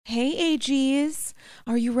Hey, AGs.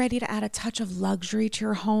 Are you ready to add a touch of luxury to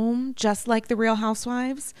your home, just like the Real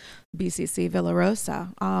Housewives? BCC Villa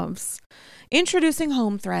Rosa. Introducing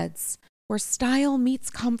Home Threads, where style meets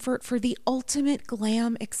comfort for the ultimate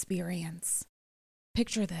glam experience.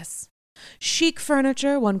 Picture this. Chic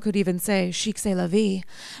furniture, one could even say chic c'est la vie,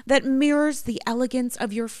 that mirrors the elegance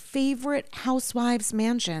of your favorite housewives'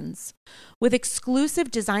 mansions. With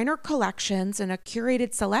exclusive designer collections and a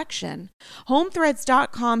curated selection,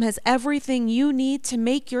 HomeThreads.com has everything you need to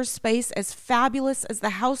make your space as fabulous as the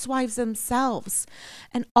housewives themselves,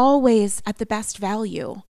 and always at the best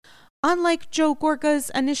value. Unlike Joe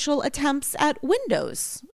Gorga's initial attempts at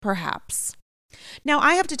windows, perhaps. Now,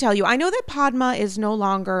 I have to tell you, I know that Padma is no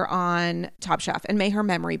longer on Top Chef, and may her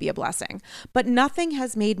memory be a blessing, but nothing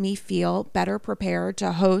has made me feel better prepared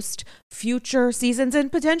to host future seasons and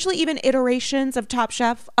potentially even iterations of Top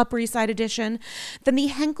Chef Upper East Side Edition than the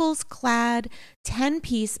Henkel's Clad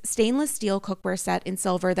 10-piece stainless steel cookware set in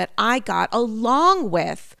silver that I got, along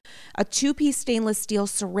with a 2-piece stainless steel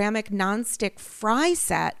ceramic nonstick fry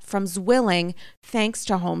set from Zwilling, thanks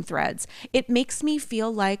to Home Threads. It makes me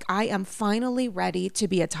feel like I am finally ready to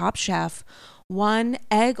be a top chef, one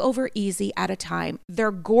egg over easy at a time.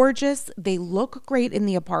 They're gorgeous. They look great in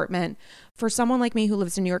the apartment. For someone like me who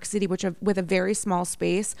lives in New York City, with a very small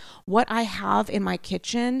space, what I have in my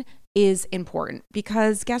kitchen is important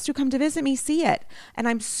because guests who come to visit me see it. And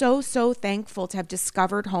I'm so thankful to have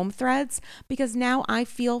discovered Home Threads because now I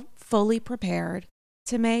feel fully prepared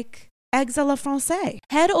to make eggs a la française.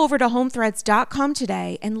 Head over to HomeThreads.com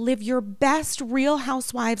today and live your best Real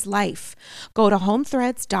Housewives life. Go to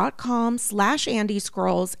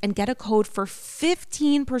HomeThreads.com/AndyScrolls and get a code for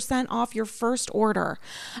 15% off your first order.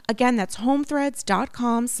 Again, that's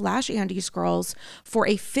HomeThreads.com/AndyScrolls for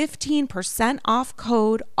a 15% off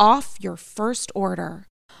code off your first order.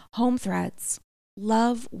 Home Threads.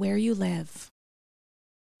 Love where you live.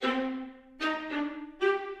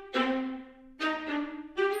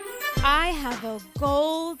 I have a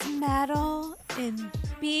gold medal in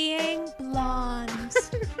being blonde.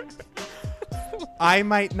 I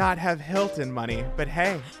might not have Hilton money, but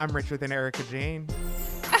hey, I'm richer than Erica Jane.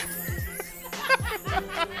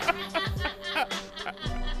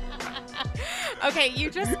 Okay, you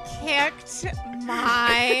just kicked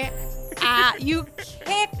my ass. You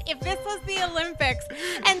kicked, if this was the Olympics,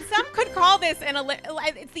 and some could call this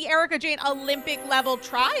it's the Erica Jane Olympic level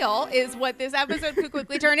trial is what this episode could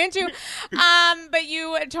quickly turn into. But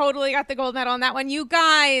you totally got the gold medal on that one. You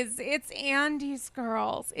guys, it's Andy's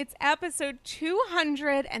Girls. It's episode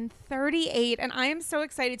 238, and I am so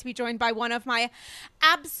excited to be joined by one of my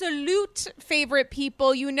absolute favorite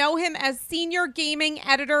people. You know him as senior gaming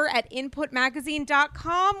editor at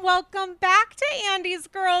InputMagazine.com. Welcome back to Andy's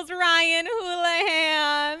Girls, Ryan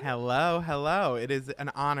Houlihan. Hello. It is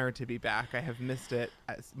an honor to be back. I have missed it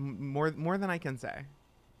more than I can say.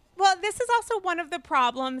 Well, this is also one of the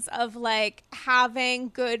problems of like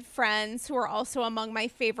having good friends who are also among my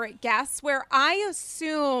favorite guests, where I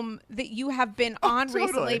assume that you have been on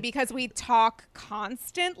recently because we talk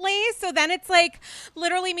constantly. So then it's like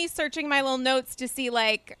literally me searching my little notes to see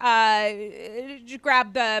like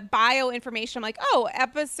grab the bio information. I'm like, oh,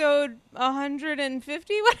 episode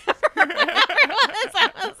 150, whatever.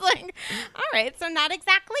 I was like, all right, so not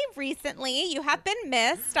exactly recently. You have been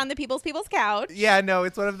missed on the People's Couch. Yeah, no,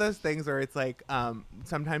 it's one of those things where it's like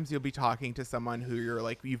sometimes you'll be talking to someone who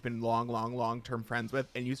you've been long-term friends with,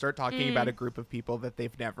 and you start talking about a group of people that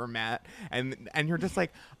they've never met, and you're just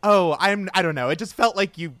like, oh, I don't know, it just felt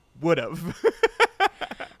like you would have.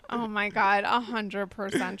 Oh my God,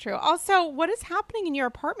 100% true. Also, what is happening in your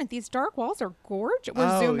apartment? These dark walls are gorgeous.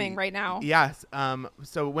 We're zooming right now. Yes.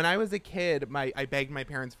 So when I was a kid, I begged my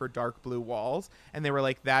parents for dark blue walls, and they were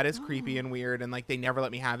like, that is creepy and weird, and like they never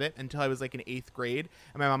let me have it until I was like in 8th grade.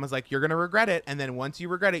 And my mom was like, you're gonna regret it, and then once you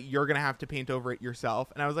regret it, you're gonna have to paint over it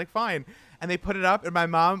yourself. And I was like, fine. And they put it up, and my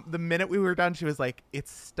mom, the minute we were done, she was like,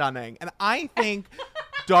 it's stunning. And I think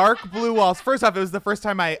dark blue walls, first off, it was the first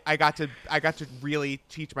time I got to really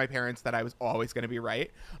teach my parents that I was always going to be right.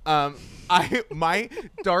 My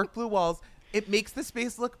dark blue walls, it makes the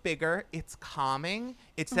space look bigger. It's calming.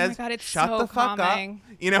 It says, God, it's shut so the fuck calming.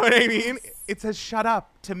 up. You know what I mean? It says, shut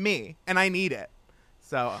up to me, and I need it.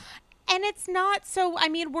 So... And it's not so, I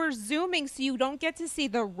mean, we're zooming, so you don't get to see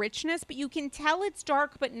the richness, but you can tell it's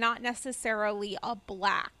dark, but not necessarily a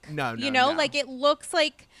black. No. Like it looks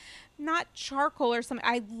like not charcoal or something.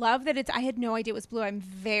 I love that I had no idea it was blue. I'm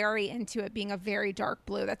very into it being a very dark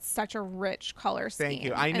blue. That's such a rich color scheme. Thank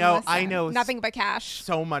you. I know nothing but cash.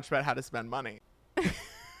 So much about how to spend money.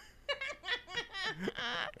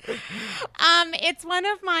 It's one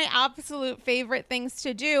of my absolute favorite things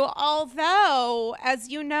to do. Although, as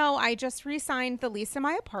you know, I just re-signed the lease in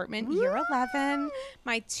my apartment, year 11,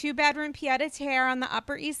 my 2-bedroom pied-a-terre on the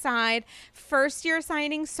Upper East Side. First year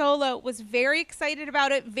signing solo. Was very excited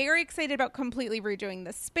about it. Very excited about completely redoing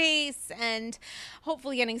the space and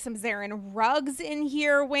hopefully getting some Zarin rugs in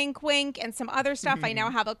here, wink, wink, and some other stuff. I now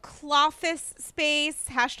have a Clawfus space,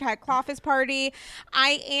 #Clawfus party.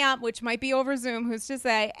 I am, which might be over Zoom, who's to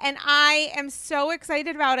say, and I am so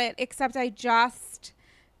excited about it, except I just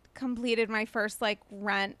completed my first like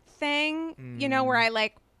rent thing, you know, where I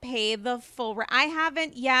like pay the full rent. I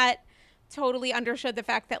haven't yet totally understood the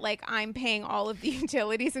fact that like I'm paying all of the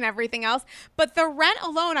utilities and everything else, but the rent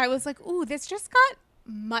alone, I was like, ooh, this just got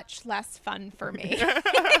much less fun for me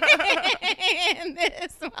in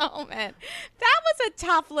this moment. That was a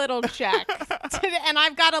tough little check and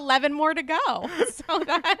I've got 11 more to go, so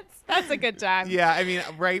that's a good time. Yeah, I mean,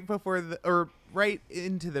 right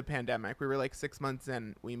into the pandemic, we were like 6 months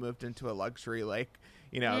in, we moved into a luxury like,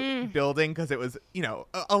 you know, building, because it was, you know,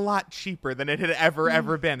 a lot cheaper than it had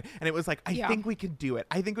ever been. And it was like, I think we could do it.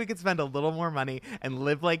 I think we could spend a little more money and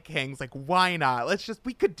live like kings. Like, why not?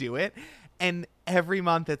 We could do it. And every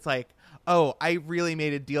month it's like, oh, I really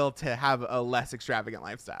made a deal to have a less extravagant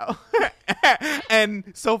lifestyle.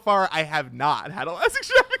 And so far, I have not had a less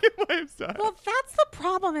extravagant lifestyle. Well, that's the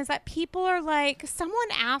problem, is that people are like, someone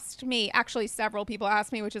asked me, actually several people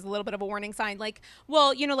asked me, which is a little bit of a warning sign, like,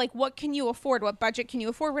 well, you know, like, what can you afford? What budget can you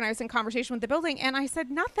afford? When I was in conversation with the building, and I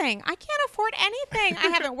said, nothing. I can't afford anything. I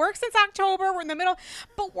haven't worked since October. We're in the middle,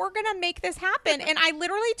 but we're going to make this happen. And I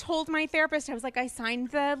literally told my therapist, I was like, I signed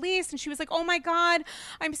the lease. And she was like, oh my God,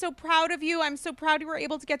 I'm so proud of you. I'm so proud you were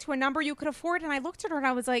able to get to a number you could afford. And I looked at her and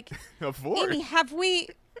I was like, Amy, have we...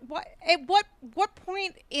 At what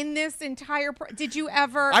point in this entire did you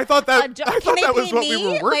ever? I thought that was what we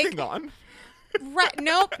were working on. Right?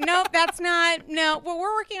 Nope. That's not. No, what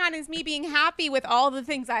we're working on is me being happy with all the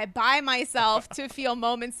things I buy myself to feel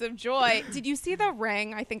moments of joy. Did you see the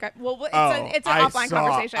ring? I think. It's an offline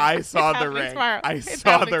conversation. I saw the ring. I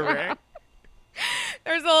saw the ring.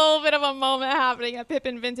 There's a little bit of a moment happening at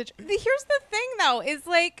Pippin Vintage. Here's the thing, though, is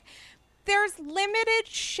like, there's limited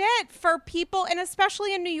shit for people, and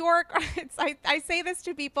especially in New York. I say this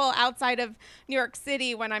to people outside of New York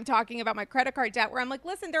City when I'm talking about my credit card debt, where I'm like,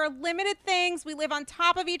 listen, there are limited things. We live on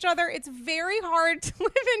top of each other. It's very hard to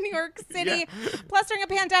live in New York City. Yeah. Plus, during a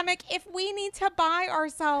pandemic, if we need to buy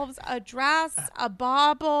ourselves a dress, a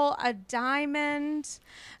bauble, a diamond,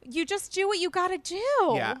 you just do what you got to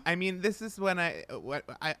do. Yeah, I mean, this is when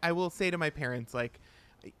I will say to my parents, like,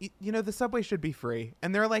 you know, the subway should be free.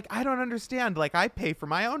 And they're like, I don't understand. Like, I pay for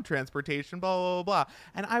my own transportation, blah, blah, blah, blah.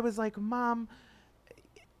 And I was like, Mom,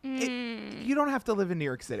 you don't have to live in New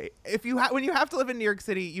York City. When you have to live in New York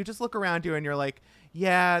City, you just look around you and you're like,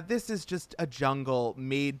 yeah, this is just a jungle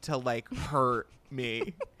made to, like, hurt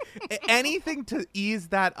me. Anything to ease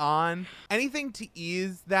that,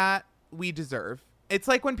 we deserve. It's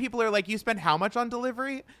like when people are like, you spend how much on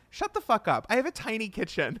delivery? Shut the fuck up. I have a tiny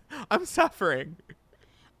kitchen. I'm suffering.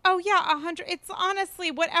 Oh yeah, 100. It's honestly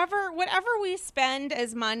whatever we spend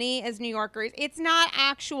as money as New Yorkers, it's not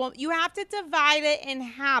actual. You have to divide it in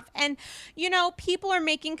half. And you know, people are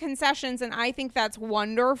making concessions, and I think that's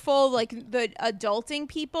wonderful. Like the adulting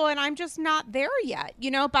people, and I'm just not there yet. You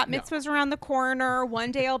know, bat mitzvah's around the corner.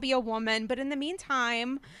 One day I'll be a woman, but in the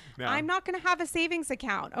meantime, I'm not going to have a savings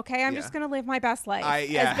account. Okay, I'm just going to live my best life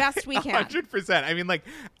as best we can. 100%. I mean, like,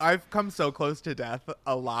 I've come so close to death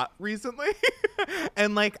a lot recently,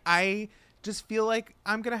 and like, I just feel like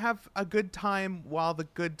I'm going to have a good time while the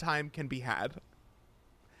good time can be had.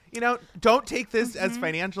 You know, don't take this as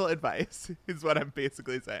financial advice, is what I'm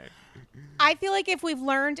basically saying. I feel like if we've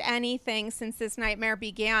learned anything since this nightmare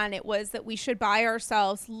began, it was that we should buy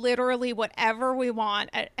ourselves literally whatever we want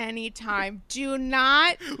at any time. Do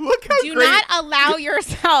not allow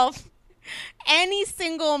yourself any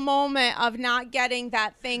single moment of not getting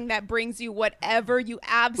that thing that brings you whatever you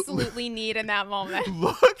absolutely need in that moment.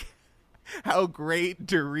 Look how great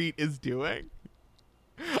Dorit is doing.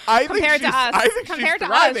 Compared to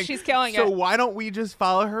us, she's killing it. So why don't we just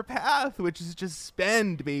follow her path, which is just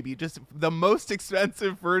spend, baby, just the most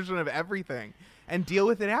expensive version of everything, and deal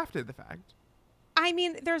with it after the fact. I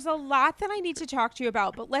mean, there's a lot that I need to talk to you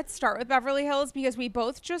about, but let's start with Beverly Hills because we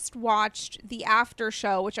both just watched the after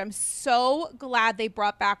show, which I'm so glad they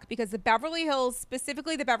brought back because the Beverly Hills,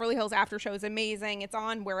 specifically the Beverly Hills after show is amazing. It's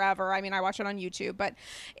on wherever. I mean, I watch it on YouTube, but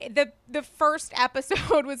the first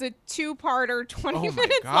episode was a 2-parter, 20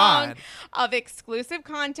 minutes long of exclusive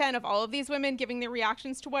content of all of these women giving their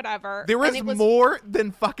reactions to whatever. There was more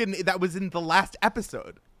than fucking that was in the last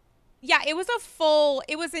episode. Yeah, it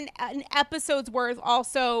was an episode's worth.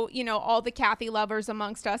 Also, you know, all the Kathy lovers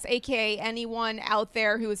amongst us, aka anyone out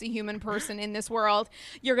there who is a human person in this world,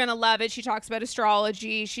 you're going to love it. She talks about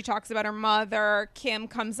astrology. She talks about her mother. Kim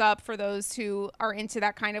comes up for those who are into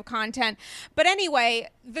that kind of content. But anyway,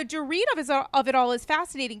 the Dorit of it all is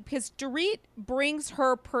fascinating because Dorit brings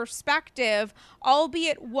her perspective,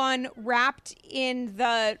 albeit one wrapped in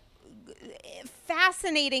the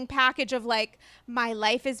fascinating package of like, my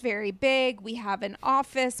life is very big. We have an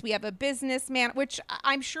office. We have a businessman, which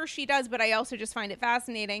I'm sure she does, but I also just find it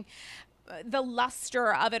fascinating, the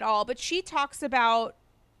luster of it all. But she talks about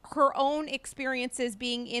her own experiences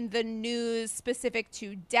being in the news specific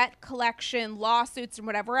to debt collection, lawsuits, and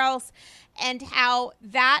whatever else, and how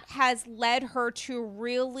that has led her to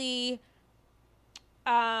really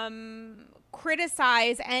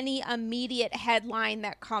criticize any immediate headline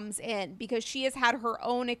that comes in because she has had her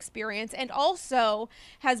own experience and also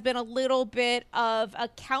has been a little bit of a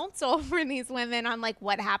counsel for these women on like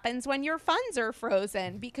what happens when your funds are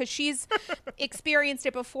frozen because she's experienced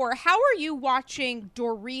it before. How are you watching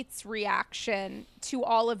Dorit's reaction to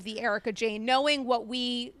all of the Erika Jayne, knowing what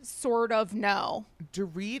we sort of know?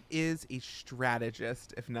 Dorit is a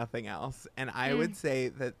strategist, if nothing else, and I would say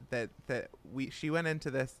that she went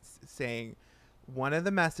into this saying, one of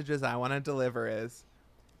the messages I want to deliver is,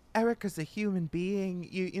 Erika's a human being.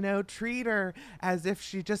 You know, treat her as if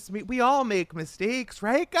she just we all make mistakes,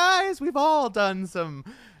 right, guys? We've all done some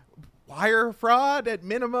wire fraud at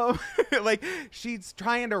minimum. Like, she's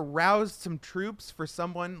trying to rouse some troops for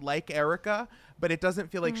someone like Erika, but it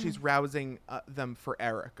doesn't feel like she's rousing them for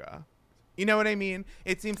Erika. You know what I mean?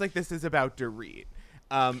 It seems like this is about Dorit.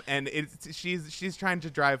 And she's trying to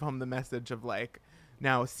drive home the message of like,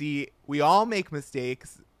 now, see, we all make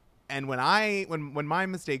mistakes, and when my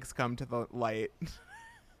mistakes come to the light,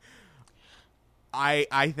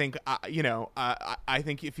 I think I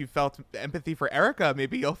think if you felt empathy for Erika,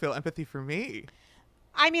 maybe you'll feel empathy for me.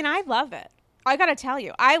 I mean, I love it. I gotta tell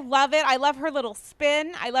you, I love it. I love her little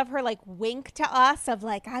spin. I love her like wink to us of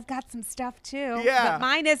like, I've got some stuff too. Yeah. But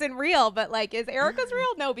mine isn't real. But like, is Erika's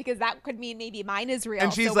real? No, because that could mean maybe mine is real.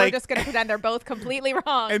 And she's so like, we're just gonna pretend they're both completely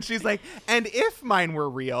wrong. And she's like, and if mine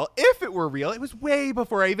were real, if it were real, it was way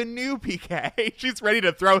before I even knew PK. She's ready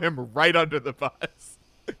to throw him right under the bus.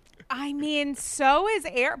 I mean, so is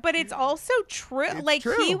Eric, but it's also true. It's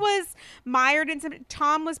true. He was mired in some.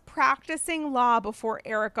 Tom was practicing law before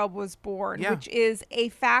Erika was born, which is a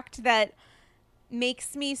fact that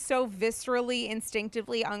makes me so viscerally,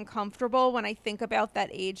 instinctively uncomfortable when I think about that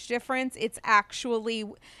age difference. It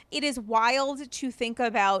is wild to think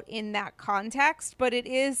about in that context, but it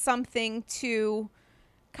is something to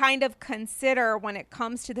kind of consider when it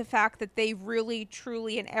comes to the fact that they really,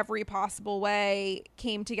 truly, in every possible way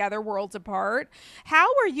came together worlds apart. How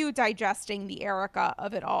are you digesting the Erika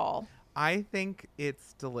of it all? I think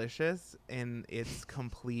it's delicious in its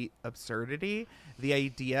complete absurdity. The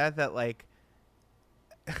idea that like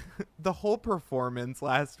the whole performance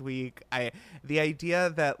last week, the idea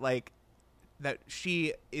that like that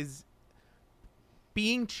she is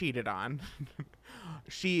being cheated on.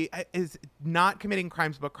 She is not committing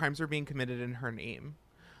crimes, but crimes are being committed in her name.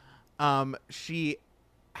 She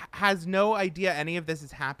has no idea any of this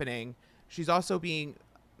is happening. She's also being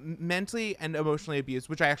mentally and emotionally abused,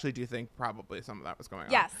 which I actually do think probably some of that was going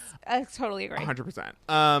on. Yes, I totally agree. 100%.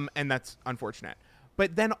 And that's unfortunate.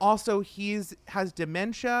 But then also has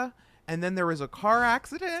dementia, and then there was a car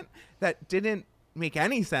accident that didn't make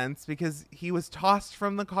any sense because he was tossed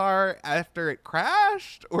from the car after it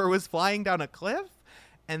crashed or was flying down a cliff,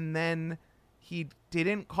 and then he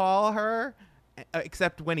didn't call her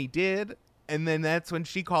except when he did, and then that's when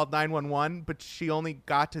she called 911, but she only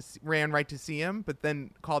ran right to see him, but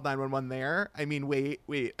then called 911 there. I mean, wait,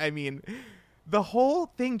 I mean, the whole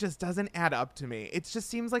thing just doesn't add up to me. It just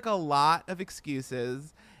seems like a lot of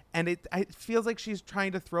excuses, and it feels like she's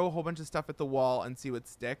trying to throw a whole bunch of stuff at the wall and see what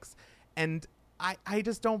sticks, and I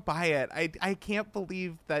just don't buy it. I can't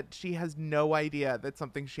believe that she has no idea that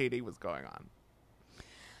something shady was going on.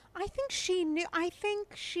 I think she knew. I think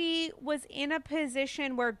she was in a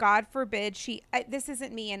position where, God forbid, this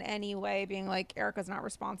isn't me in any way being like Erika's not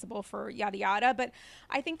responsible for yada yada, but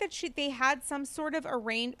I think that they had some sort of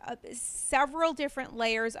several different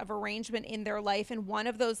layers of arrangement in their life, and one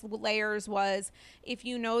of those layers was, if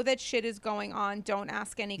you know that shit is going on, don't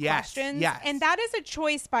ask any questions. Yes. And that is a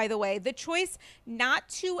choice, by the way. The choice not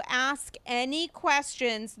to ask any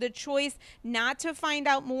questions, the choice not to find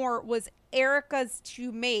out more was Erika's to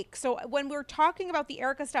make. So when we're talking about the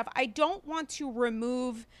Erika stuff, I don't want to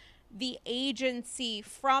remove the agency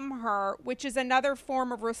from her, which is another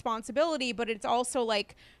form of responsibility, but it's also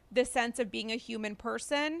like the sense of being a human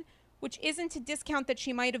person, which isn't to discount that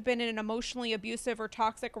she might have been in an emotionally abusive or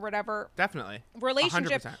toxic or whatever definitely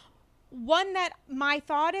relationship. 100%. One that my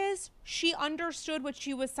thought is she understood what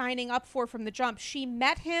she was signing up for from the jump. She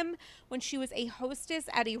met him when she was a hostess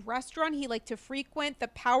at a restaurant he liked to frequent. The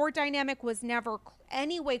power dynamic was never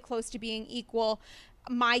any way close to being equal.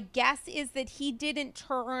 My guess is that he didn't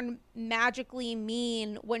turn magically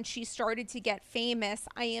mean when she started to get famous.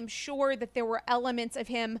 I am sure that there were elements of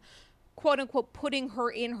him, quote unquote, putting her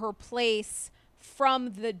in her place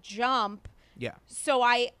from the jump. Yeah. So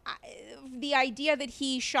the idea that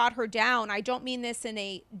he shot her down, I don't mean this in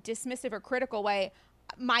a dismissive or critical way.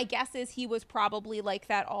 My guess is he was probably like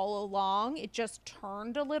that all along. It just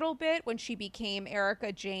turned a little bit when she became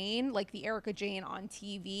Erika Jayne, like the Erika Jayne on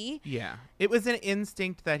TV. Yeah. It was an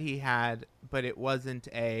instinct that he had, but it wasn't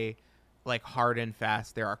a like hard and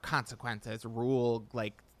fast, there are consequences, rule,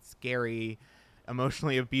 like scary,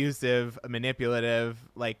 emotionally abusive, manipulative,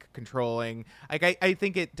 like controlling. Like I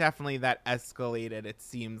think it definitely that escalated, it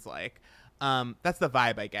seems like. That's the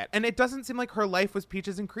vibe I get. And it doesn't seem like her life was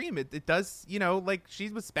peaches and cream. It does, you know, like she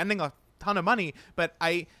was spending a ton of money, but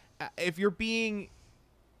if you're being,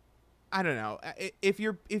 I don't know, if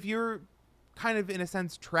you're kind of in a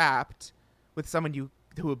sense trapped with someone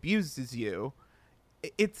who abuses you,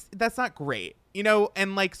 that's not great, you know?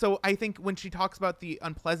 And like, so I think when she talks about the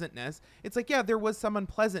unpleasantness, it's like, yeah, there was some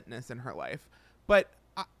unpleasantness in her life, but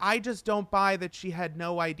I just don't buy that she had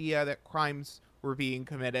no idea that crimes were being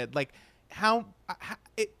committed. Like how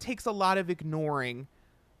it takes a lot of ignoring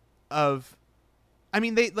of, I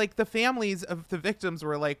mean, they like the families of the victims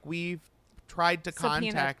were like, we've tried to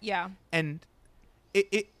contact, and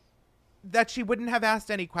it that she wouldn't have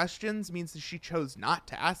asked any questions means that she chose not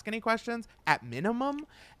to ask any questions at minimum.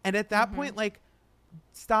 And at that point, like,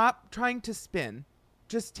 stop trying to spin,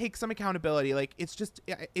 just take some accountability. Like,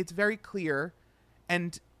 it's very clear.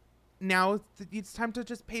 And now it's time to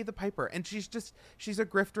just pay the piper. And she's a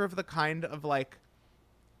grifter of the kind of like,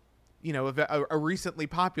 you know, a recently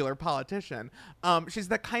popular politician. She's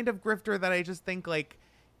the kind of grifter that I just think like,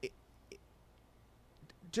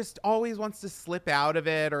 just always wants to slip out of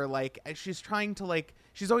it, or like she's trying to like,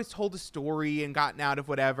 she's always told a story and gotten out of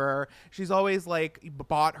whatever. She's always like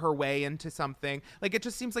bought her way into something. Like it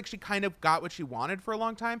just seems like she kind of got what she wanted for a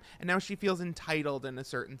long time, and now she feels entitled in a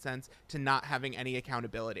certain sense to not having any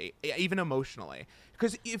accountability, even emotionally.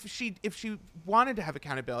 Because if she wanted to have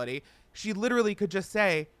accountability, she literally could just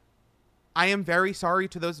say, I am very sorry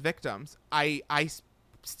to those victims.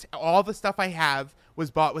 All the stuff I have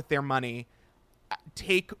was bought with their money.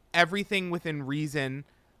 Take everything within reason,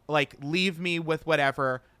 like leave me with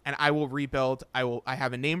whatever, and I will rebuild. I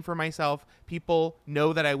have a name for myself. People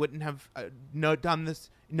know that I wouldn't have done this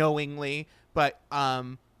knowingly, but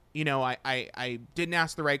you know, I didn't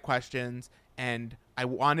ask the right questions, and I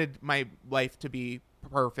wanted my life to be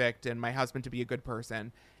perfect and my husband to be a good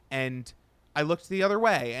person, and I looked the other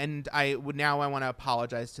way, and I want to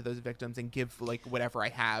apologize to those victims and give like whatever I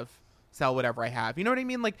have. Sell whatever I have. You know what I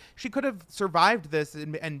mean? Like she could have survived this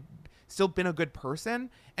and still been a good person.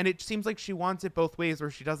 And it seems like she wants it both ways,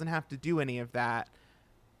 where she doesn't have to do any of that.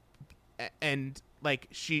 And like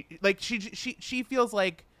she feels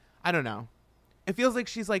like, I don't know. It feels like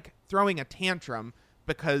she's like throwing a tantrum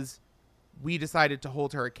because we decided to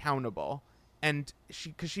hold her accountable, and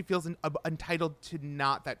because she feels entitled to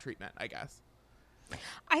not that treatment, I guess.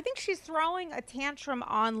 I think she's throwing a tantrum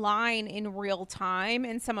online in real time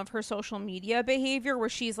in some of her social media behavior, where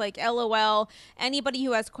she's like, LOL, anybody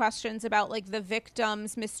who has questions about like the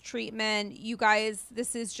victims' mistreatment, you guys,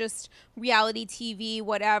 this is just reality TV,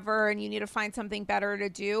 whatever, and you need to find something better to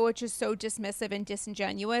do, which is so dismissive and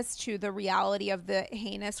disingenuous to the reality of the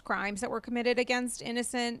heinous crimes that were committed against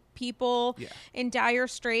innocent people in dire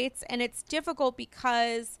straits. And it's difficult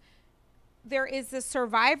because there is a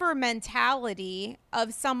survivor mentality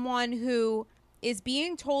of someone who is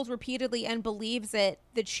being told repeatedly and believes it,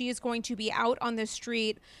 that she is going to be out on the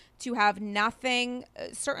street to have nothing,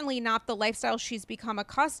 certainly not the lifestyle she's become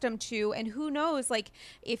accustomed to. And who knows, like,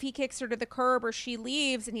 if he kicks her to the curb or she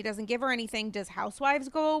leaves and he doesn't give her anything, does Housewives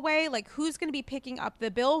go away? Like, who's going to be picking up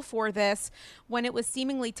the bill for this when it was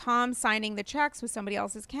seemingly Tom signing the checks with somebody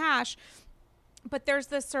else's cash? But there's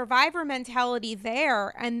the survivor mentality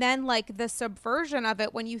there. And then, like, the subversion of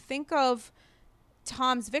it when you think of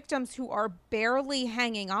Tom's victims who are barely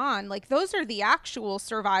hanging on, like, those are the actual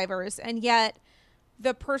survivors. And yet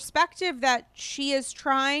the perspective that she is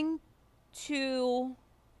trying to,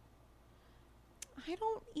 I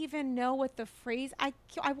don't even know what the phrase, I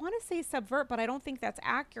want to say subvert, but I don't think that's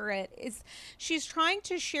accurate, is she's trying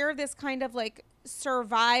to share this kind of like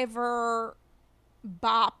survivor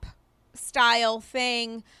bop style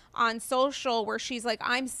thing on social where she's like,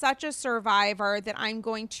 I'm such a survivor that I'm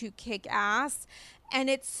going to kick ass. And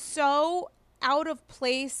it's so out of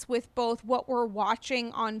place with both what we're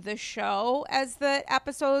watching on the show as the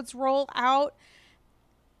episodes roll out,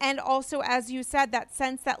 and also, as you said, that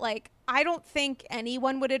sense that, like, I don't think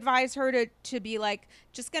anyone would advise her to be like,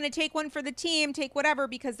 just gonna take one for the team, take whatever,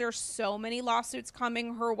 because there's so many lawsuits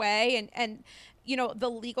coming her way, and you know,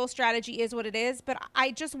 the legal strategy is what it is. But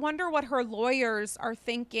I just wonder what her lawyers are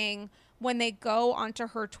thinking when they go onto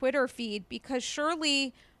her Twitter feed, because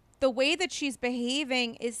surely the way that she's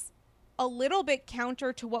behaving is a little bit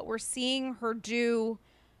counter to what we're seeing her do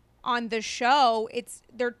on the show.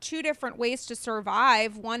 There are two different ways to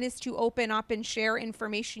survive. One is to open up and share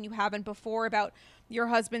information you haven't before about your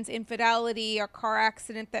husband's infidelity, a car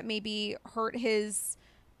accident that maybe hurt his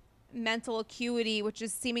mental acuity, which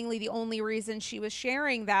is seemingly the only reason she was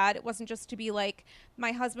sharing that. It wasn't just to be like,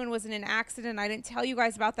 my husband was in an accident, I didn't tell you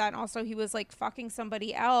guys about that, and also he was like fucking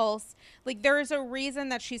somebody else. Like, there's a reason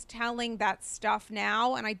that she's telling that stuff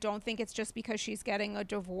now, and I don't think it's just because she's getting a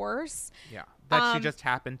divorce. Yeah, that she just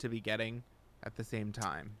happened to be getting at the same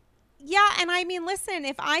time. Yeah, and I mean, listen,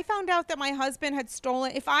 if I found out that my husband had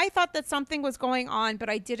stolen, if I thought that something was going on, but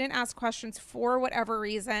I didn't ask questions for whatever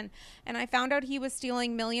reason, and I found out he was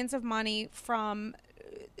stealing millions of money from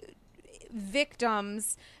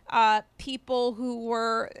victims, people who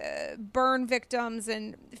were burn victims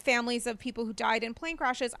and families of people who died in plane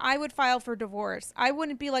crashes, I would file for divorce. I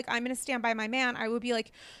wouldn't be like, I'm going to stand by my man. I would be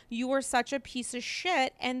like, you are such a piece of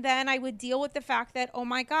shit. And then I would deal with the fact that, oh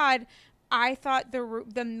my God, I thought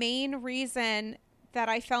the main reason that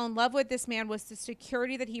I fell in love with this man was the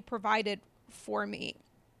security that he provided for me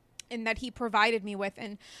and that he provided me with.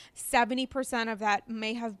 And 70% of that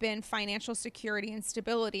may have been financial security and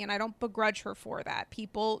stability. And I don't begrudge her for that.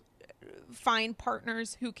 People find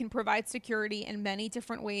partners who can provide security in many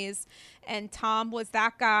different ways. And Tom was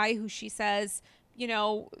that guy who she says, you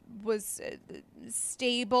know, was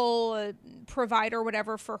stable, provider,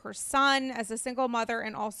 whatever, for her son as a single mother,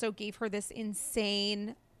 and also gave her this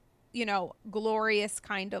insane, you know, glorious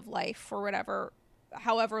kind of life for whatever,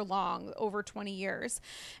 however long, over 20 years.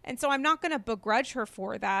 And so I'm not going to begrudge her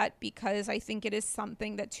for that, because I think it is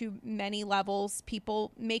something that to many levels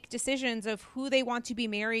people make decisions of who they want to be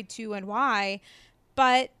married to and why.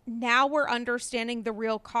 But now we're understanding the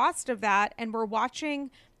real cost of that, and we're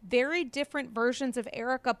watching very different versions of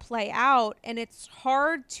Erika play out, and it's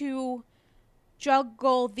hard to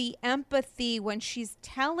juggle the empathy when she's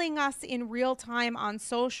telling us in real time on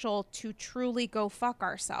social to truly go fuck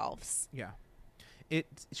ourselves. Yeah.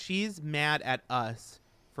 She's mad at us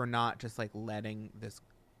for not just like letting this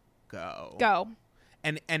go.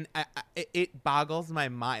 And it boggles my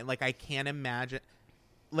mind. Like, I can't imagine,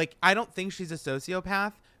 like, I don't think she's a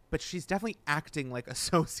sociopath, but she's definitely acting like a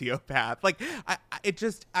sociopath. Like,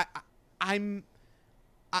 I'm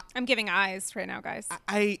giving eyes right now, guys.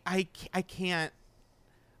 I can't.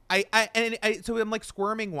 So I'm like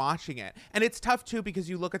squirming watching it, and it's tough too, because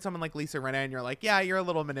you look at someone like Lisa Rinna and you're like, yeah, you're a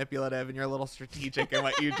little manipulative and you're a little strategic in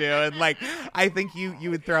what you do, and like, I think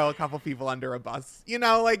you would throw a couple people under a bus, you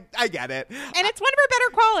know, like, I get it, and it's one of her better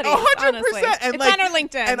qualities. 100%, and it's like, on her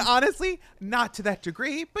LinkedIn, and honestly, not to that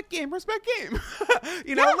degree, but game respect game.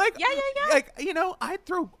 You know, like, like, you know, I'd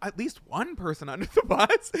throw at least one person under the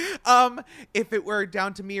bus, if it were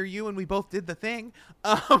down to me or you and we both did the thing.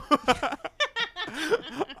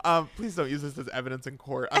 Please don't use this as evidence in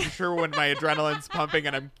court. I'm sure when my adrenaline's pumping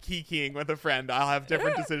and I'm kikiing with a friend, I'll have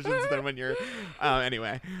different decisions than when you're.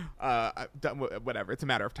 Anyway, whatever. It's a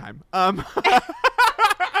matter of time.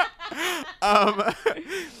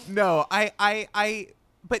 No,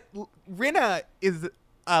 but Rinna is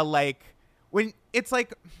like, when it's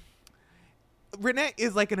like, Renee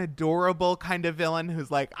is like an adorable kind of villain who's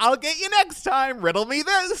like, I'll get you next time, riddle me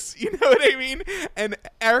this, you know what I mean? And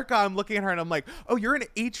Erica, I'm looking at her and I'm like, oh, you're an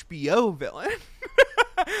HBO villain.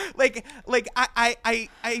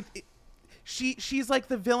 She's like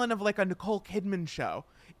the villain of like a Nicole Kidman show.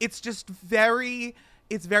 It's just very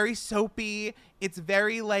soapy. It's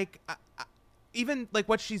very like, even like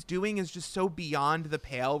what she's doing is just so beyond the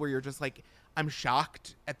pale where you're just like, I'm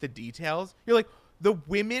shocked at the details. You're like, the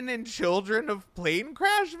women and children of plane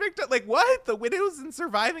crash victims, like what? The widows and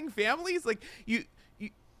surviving families, like you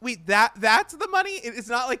wait, that's the money. It's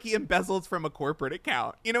not like he embezzles from a corporate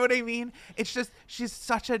account. You know what I mean? It's just she's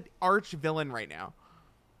such an arch villain right now.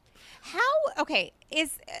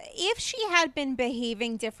 If she had been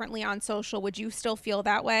behaving differently on social, would you still feel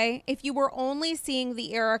that way? If you were only seeing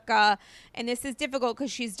the Erica, and this is difficult because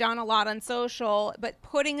she's done a lot on social, but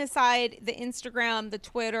putting aside the Instagram, the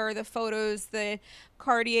Twitter, the photos, the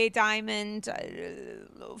Cartier diamond,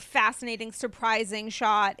 fascinating, surprising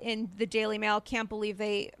shot in the Daily Mail. Can't believe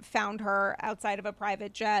they found her outside of a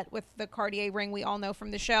private jet with the Cartier ring we all know from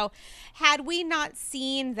the show. Had we not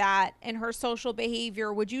seen that in her social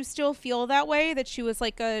behavior, would you still feel that way, that she was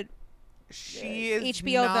like a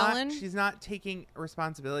HBO villain? She's not taking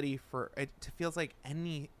responsibility for it. Feels like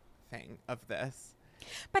anything of this.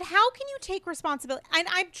 But how can you take responsibility? And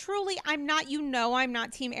I'm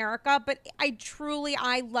not Team Erica, but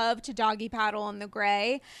I love to doggy paddle in the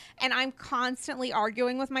gray. And I'm constantly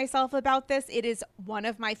arguing with myself about this. It is one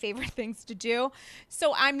of my favorite things to do.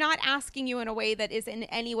 So I'm not asking you in a way that is in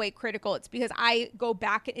any way critical. It's because I go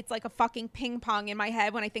back. It's like a fucking ping pong in my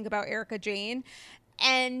head when I think about Erika Jayne.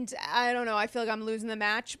 And I don't know, I feel like I'm losing the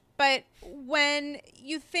match. But when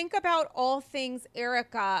you think about all things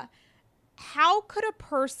Erica, how could a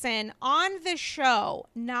person on the show,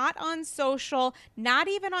 not on social, not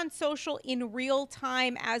even on social in real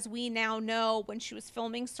time, as we now know when she was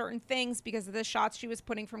filming certain things because of the shots she was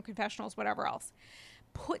putting from confessionals, whatever else,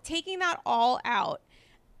 taking that all out,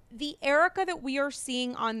 the Erica that we are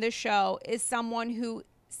seeing on the show is someone who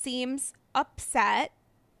seems upset,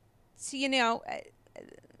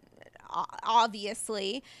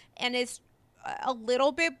 obviously, and is a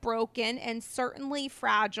little bit broken and certainly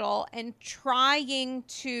fragile, and trying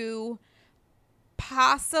to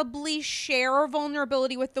possibly share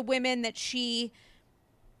vulnerability with the women that she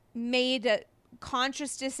made a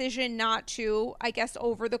conscious decision not to, I guess,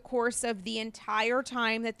 over the course of the entire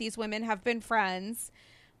time that these women have been friends.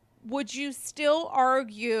 Would you still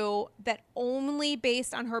argue that only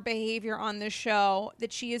based on her behavior on the show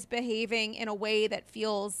that she is behaving in a way that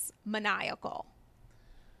feels maniacal?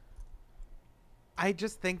 I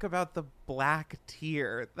just think about the black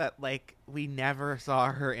tear that, like, we never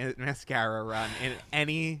saw her in mascara run in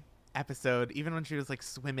any episode, even when she was, like,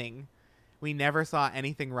 swimming. We never saw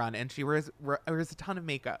anything run, and she wears a ton of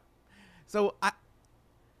makeup. So,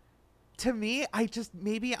 to me,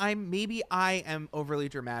 maybe I am overly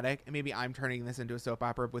dramatic, and maybe I'm turning this into a soap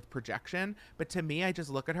opera with projection, but to me, I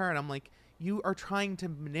just look at her, and I'm like, you are trying to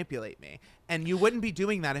manipulate me, and you wouldn't be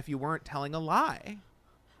doing that if you weren't telling a lie.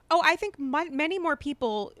 Oh, I think many more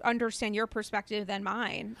people understand your perspective than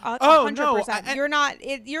mine. 100%. No,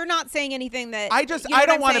 you're not saying anything that I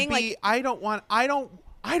don't want to be. Like, I don't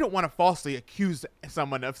want to falsely accuse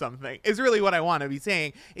someone of something. Is really what I want to be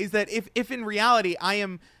saying. Is that if in reality I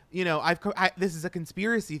am, this is a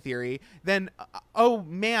conspiracy theory, then oh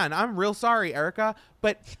man, I'm real sorry, Erica,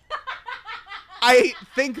 but I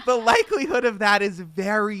think the likelihood of that is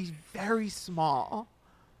very, very small.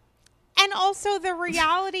 And also the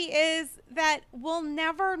reality is that we'll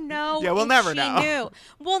never know. Yeah, we'll never know.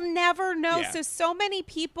 We'll never know. Yeah. So many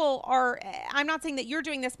people are, I'm not saying that you're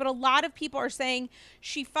doing this, but a lot of people are saying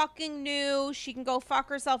she fucking knew, she can go fuck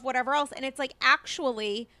herself, whatever else. And it's like,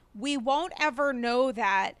 actually, we won't ever know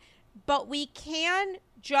that, but we can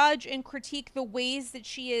judge and critique the ways that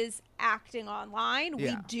she is acting online.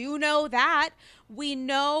 Yeah. We do know that. We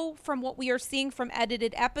know from what we are seeing from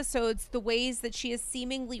edited episodes, the ways that she is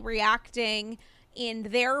seemingly reacting in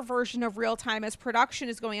their version of real time as production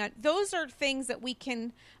is going on. Those are things that we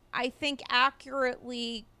can, I think,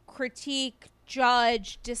 accurately critique,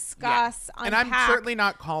 judge, discuss, unpack. And I'm certainly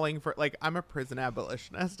not calling for, like, I'm a prison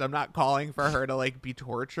abolitionist. I'm not calling for her to, like, be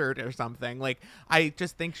tortured or something. Like, I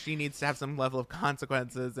just think she needs to have some level of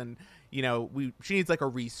consequences, and, she needs, like, a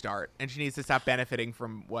restart, and she needs to stop benefiting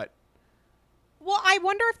from what. Well, I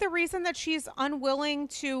wonder if the reason that she's unwilling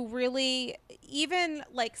to really even,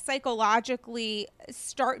 like, psychologically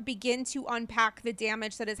begin to unpack the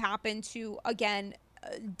damage that has happened to, again,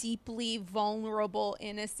 deeply vulnerable,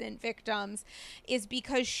 innocent victims is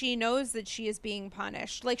because she knows that she is being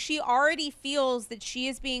punished. Like, she already feels that she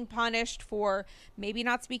is being punished for maybe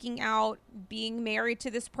not speaking out, being married to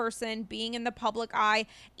this person, being in the public eye,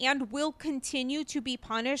 and will continue to be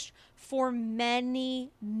punished for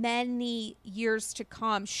many, many years to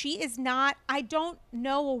come. She is not, I don't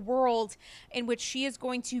know a world in which she is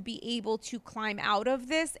going to be able to climb out of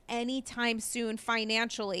this anytime soon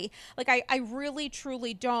financially. Like, I really,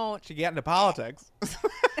 truly don't. She get into politics.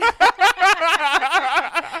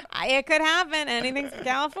 It could happen. Anything's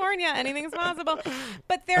California. Anything's possible.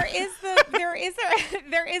 But there is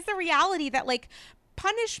the reality that, like,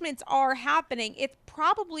 punishments are happening. It's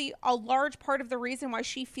probably a large part of the reason why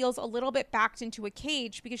she feels a little bit backed into a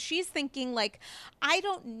cage, because she's thinking, like, I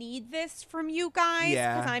don't need this from you guys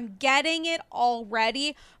because I'm getting it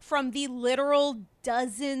already from the literal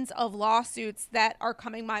dozens of lawsuits that are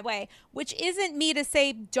coming my way, which isn't me to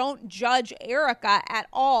say don't judge Erika at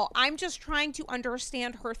all. I'm just trying to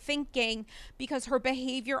understand her thinking, because her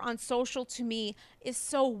behavior on social to me is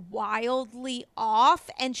so wildly off,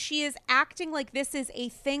 and she is acting like this is a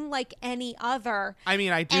thing like any other. I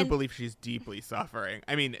mean, I do believe she's deeply suffering.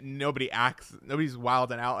 I mean, nobody's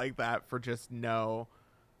wilding out like that for just no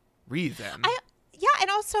reason. Yeah,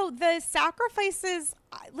 and also the sacrifices.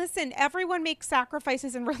 Listen, everyone makes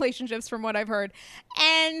sacrifices in relationships, from what I've heard,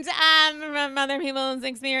 and from other people's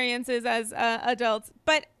experiences as adults.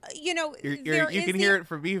 But you know, you can hear it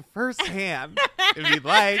from me firsthand if you'd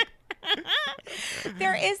like.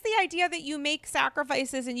 There is the idea that you make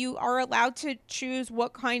sacrifices and you are allowed to choose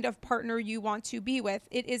what kind of partner you want to be with.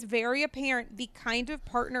 It is very apparent the kind of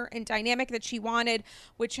partner and dynamic that she wanted,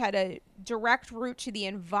 which had a direct route to the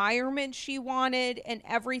environment she wanted and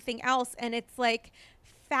everything else. And it's like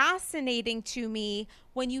fascinating to me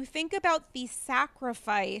when you think about the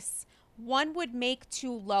sacrifice one would make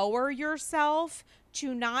to lower yourself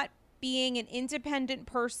to not being an independent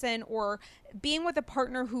person, or being with a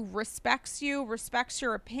partner who respects you, respects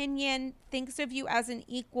your opinion, thinks of you as an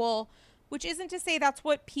equal, which isn't to say that's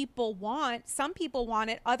what people want. Some people want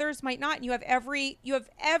it, others might not. And you have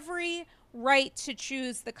every right to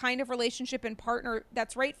choose the kind of relationship and partner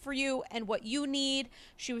that's right for you and what you need.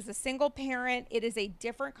 She was a single parent. It is a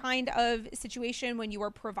different kind of situation when you are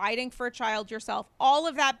providing for a child yourself. All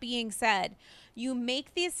of that being said, you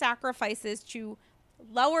make these sacrifices to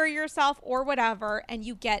lower yourself or whatever, and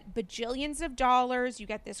you get bajillions of dollars, you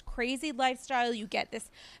get this crazy lifestyle, you get this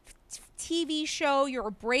TV show, you're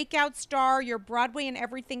a breakout star, you're Broadway and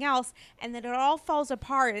everything else, and then it all falls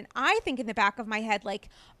apart. And I think in the back of my head, like,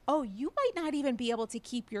 oh, you might not even be able to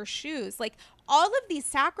keep your shoes. Like, all of these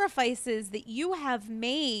sacrifices that you have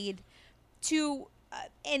made to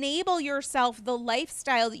enable yourself the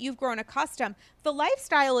lifestyle that you've grown accustomed. The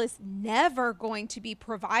lifestyle is never going to be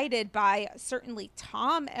provided by certainly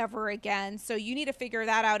Tom ever again. So you need to figure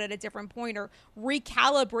that out at a different point, or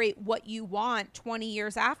recalibrate what you want 20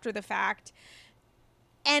 years after the fact.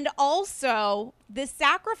 And also the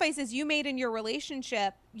sacrifices you made in your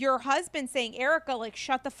relationship, your husband saying, Erika, like,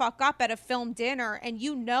 shut the fuck up at a film dinner, and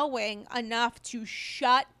you knowing enough to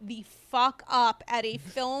shut the fuck up at a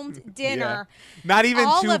filmed dinner. Yeah. Not even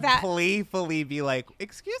to playfully be like,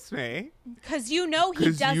 excuse me. Because you know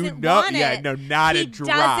he doesn't want it. Yeah, no, not a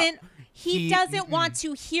drop. He doesn't want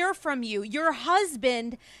to hear from you. Your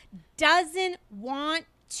husband doesn't want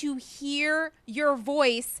to hear your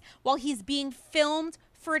voice while he's being filmed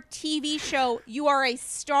for a TV show you are a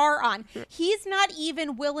star on. He's not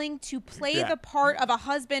even willing to play the part of a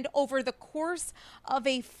husband over the course of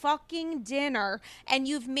a fucking dinner. And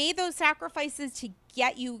you've made those sacrifices to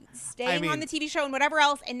get you staying on the TV show and whatever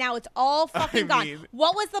else, and now it's all fucking gone.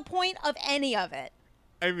 What was the point of any of it?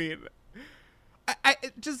 I mean,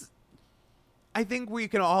 I think we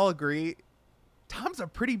can all agree Tom's a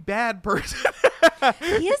pretty bad person.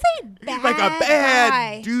 He is a bad like a bad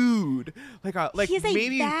guy. Dude. Like He's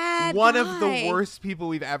maybe one of the worst people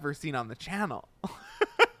we've ever seen on the channel.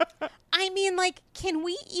 I mean, like, can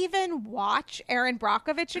we even watch Erin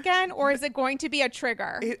Brockovich again, or is it going to be a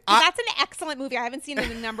trigger? That's an excellent movie. I haven't seen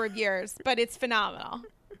it in a number of years, but it's phenomenal.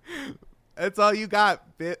 That's all you got,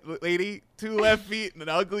 lady. 2 left feet and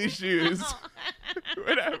ugly shoes.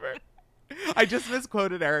 Whatever. I just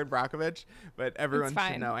misquoted Erin Brockovich, but everyone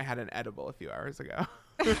should know I had an edible a few hours ago.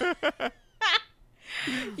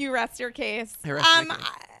 You rest your case. I rest my case.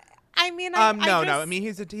 I mean, no. I mean,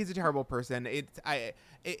 he's a terrible person.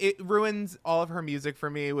 It ruins all of her music for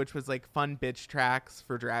me, which was like fun bitch tracks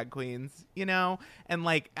for drag queens, you know. And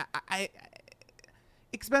like,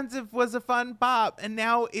 Expensive was a fun bop, and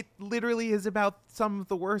now it literally is about some of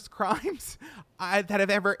the worst crimes that have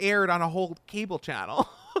ever aired on a whole cable channel.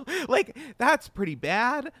 Like, that's pretty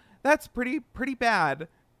bad. That's pretty bad.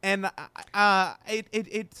 And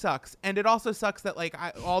it sucks. And it also sucks that, like,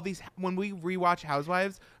 when we rewatch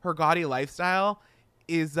Housewives, her gaudy lifestyle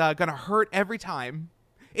is gonna hurt every time.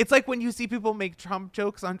 It's like when you see people make Trump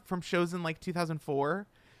jokes from shows in like 2004.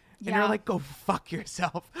 And you're like, go fuck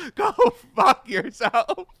yourself. Go fuck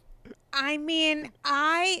yourself. I mean,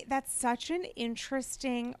 that's such an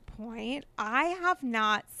interesting point. I have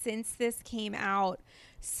not, since this came out,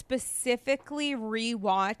 specifically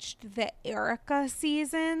rewatched the Erica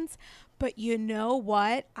seasons. But you know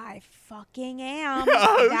what? I fucking am.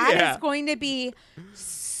 That is going to be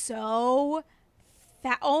so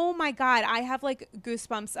oh my God, I have like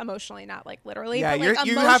goosebumps emotionally, not like literally. Yeah, but like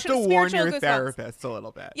you have to warn your goosebumps. therapist a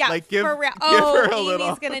little bit. Yeah, like for real.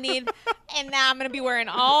 Amy's gonna need, and now I'm gonna be wearing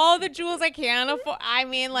all the jewels I can afford. I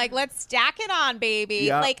mean, like, let's stack it on, baby.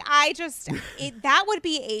 Yep. Like, that would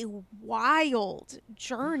be a wild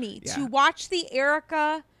journey to watch the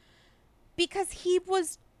Erica, because he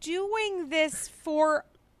was doing this for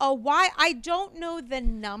a while. I don't know the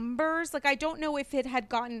numbers. Like, I don't know if it had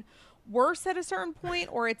gotten worse at a certain point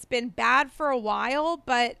or it's been bad for a while,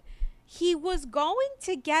 but he was going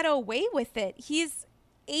to get away with it. He's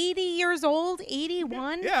 80 years old,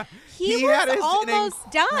 81. Yeah. He was almost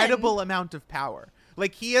an done. Incredible amount of power.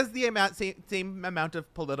 Like, he has the same amount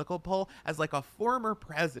of political pull as like a former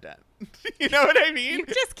president. You know what I mean? You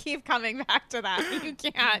just keep coming back to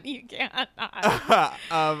that. You can't not.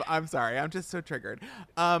 I'm sorry. I'm just so triggered.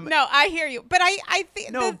 No, I hear you. But I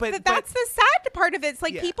think that's the sad part of it. It's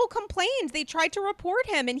like, people complained. They tried to report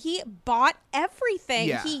him and he bought everything.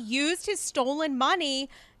 Yeah. He used his stolen money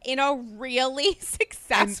in a really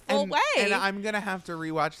successful way. And I'm going to have to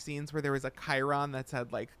rewatch scenes where there was a Chiron that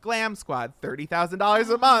said like Glam Squad, $30,000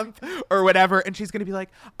 a month or whatever. And she's going to be like,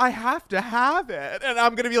 I have to have it. And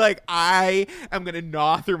I'm going to be like, I am going to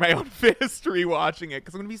gnaw through my own fist rewatching it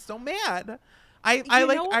because I'm going to be so mad.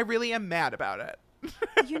 I really am mad about it.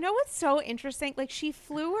 You know what's so interesting? Like, she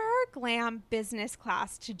flew her glam business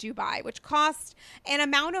class to Dubai, which cost an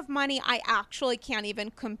amount of money I actually can't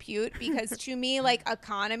even compute, because to me, like,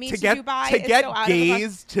 economy to Dubai is so out of the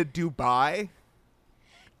gays to Dubai.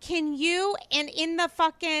 Can you, and in the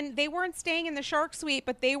fucking, they weren't staying in the Shark Suite,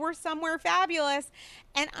 but they were somewhere fabulous.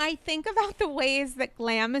 And I think about the ways that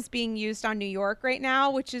glam is being used on New York right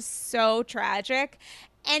now, which is so tragic.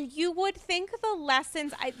 And you would think the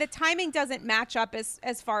lessons, the timing doesn't match up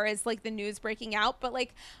as far as like the news breaking out, but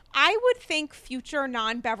like I would think future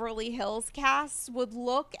non-Beverly Hills casts would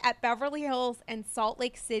look at Beverly Hills and Salt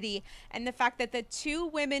Lake City and the fact that the two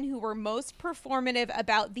women who were most performative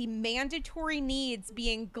about the mandatory needs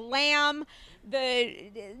being glam,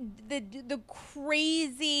 the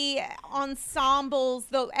crazy ensembles,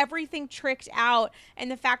 though everything tricked out,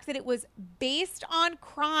 and the fact that it was based on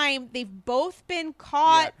crime, they've both been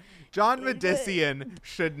caught. Yeah. John Medician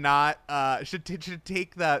should not should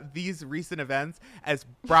take these recent events as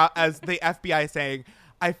the FBI saying,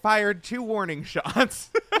 I fired 2 warning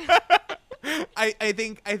shots. I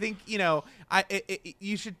think you know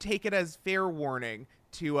you should take it as fair warning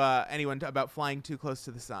to anyone about flying too close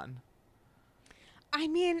to the sun. I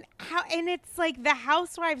mean, and it's like the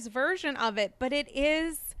Housewives version of it, but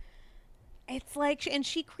it's like, and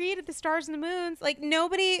she created the stars and the moons. Like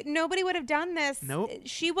nobody would have done this. Nope.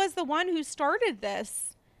 She was the one who started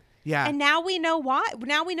this. Yeah. And now we know why.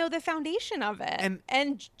 Now we know the foundation of it.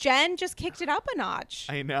 And Jen just kicked it up a notch.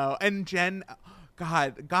 I know. And Jen,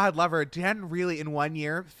 God love her. Jen really in 1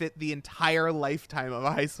 year fit the entire lifetime of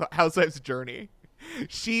a Housewives journey.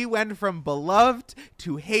 She went from beloved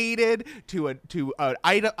to hated to an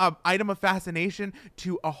item of fascination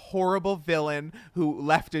to a horrible villain who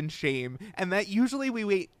left in shame. And that usually we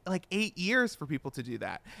wait like 8 years for people to do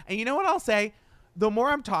that. And you know what I'll say? The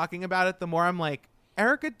more I'm talking about it, the more I'm like,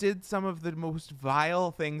 Erica did some of the most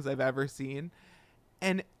vile things I've ever seen.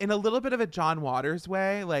 And in a little bit of a John Waters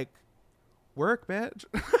way, like, work, bitch.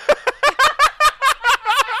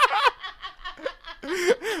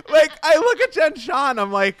 Like, I look at Jen Shah,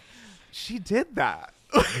 I'm like, she did that.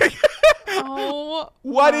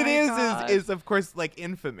 What it is of course like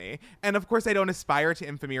infamy, and of course I don't aspire to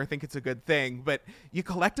infamy or think it's a good thing, but you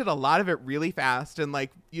collected a lot of it really fast, and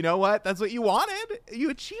like, you know what, that's what you wanted, you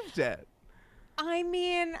achieved it. I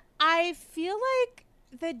mean, I feel like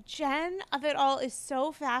the Jen of it all is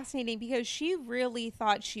so fascinating because she really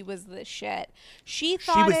thought she was the shit. She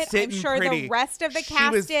thought I'm sure pretty. The rest of the cast She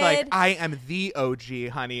was did. Like, I am the OG,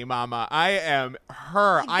 honey mama. I am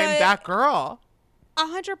her. I'm that girl.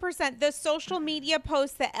 100%. The social media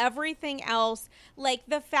posts, the everything else, like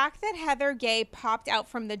the fact that Heather Gay popped out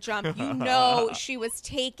from the jump, you know, she was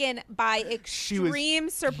taken by extreme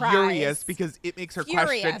surprise. Furious because it makes her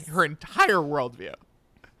question her entire worldview.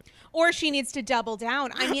 Or she needs to double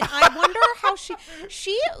down. I mean, I wonder how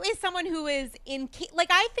she is someone who is like,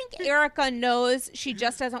 I think Erica knows, she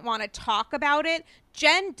just doesn't want to talk about it.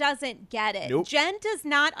 Jen doesn't get it. Nope. Jen does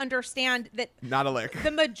not understand that. Not a lick.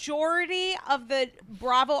 The majority of the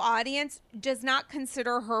Bravo audience does not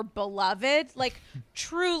consider her beloved. Like,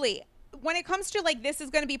 truly. When it comes to like, this is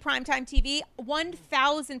going to be primetime TV,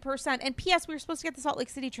 1,000%. And P.S. we were supposed to get the Salt Lake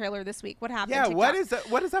City trailer this week. What happened? Yeah, TikTok?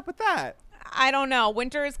 what is up with that? I don't know.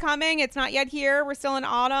 Winter is coming. It's not yet here. We're still in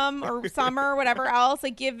autumn or summer or whatever else.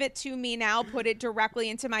 Like, give it to me now. Put it directly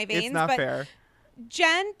into my veins. It's not fair.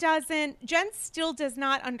 Jen still does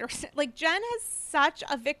not understand. Like, Jen has such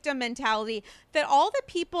a victim mentality that all the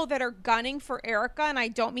people that are gunning for Erica, and I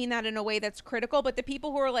don't mean that in a way that's critical, but the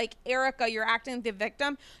people who are like, Erica, you're acting like the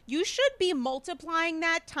victim, you should be multiplying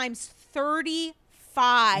that times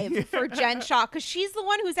 35 for Jen Shah, because she's the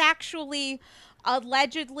one who's actually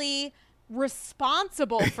allegedly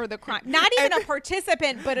responsible for the crime. Not even a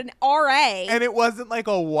participant, but an RA. And it wasn't like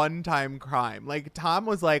a one-time crime. Like, Tom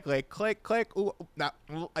was like click, click. Ooh,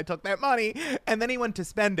 I took that money. And then he went to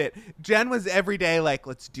spend it. Jen was every day like,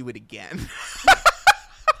 let's do it again.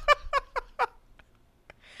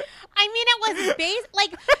 I mean, it was based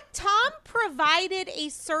like Tom provided a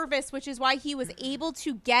service, which is why he was able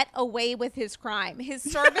to get away with his crime. His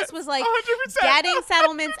service was like 100%. getting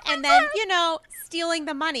settlements and then, you know, stealing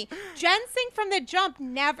the money. Jen Singh from the jump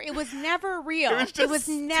it was never real. It was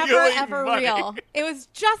never ever real. It was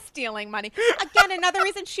just stealing money. Again, another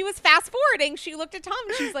reason she was fast forwarding. She looked at Tom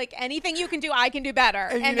and she's like, anything you can do, I can do better.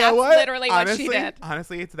 And that's literally what she did.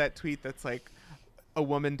 Honestly, it's that tweet that's like, a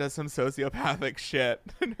woman does some sociopathic shit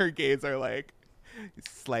and her gays are like,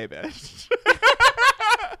 slay bitch.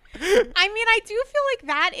 I mean, I do feel like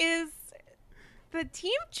that is the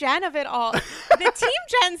Team Jen of it all. The Team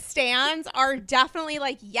Jen stans are definitely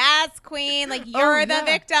like, yes, queen, like you're the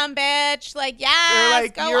victim, bitch. Like, yes,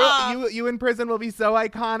 like, go off. You in prison will be so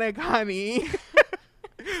iconic, honey.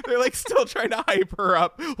 They're like still trying to hype her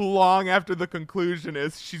up long after the conclusion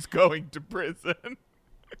is she's going to prison.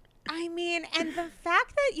 I mean, and the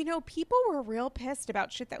fact that, you know, people were real pissed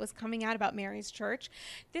about shit that was coming out about Mary's church.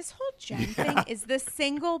 This whole Jen thing is the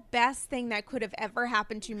single best thing that could have ever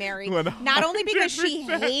happened to Mary. 100%. Not only because she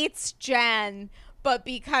hates Jen, but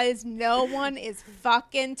because no one is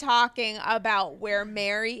fucking talking about where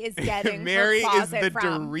Mary is getting Mary her closet is the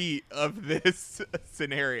from. Dorit of this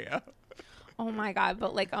scenario. Oh my God,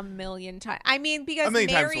 but like a million times. I mean, because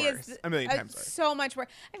Mary is a million times worse. So much worse.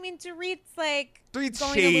 I mean, Dorit's like Dorit's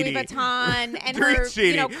going shady. to Louis Vuitton and Dorit's her, shady.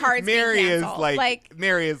 you know, cards Mary being is canceled. like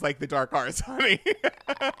Mary is like the dark arts, honey.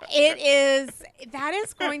 It is. That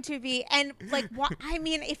is going to be, and like, what? I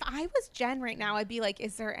mean, if I was Jen right now, I'd be like,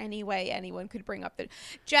 is there any way anyone could bring up the?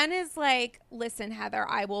 Jen is like, listen, Heather,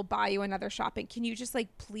 I will buy you another shopping. Can you just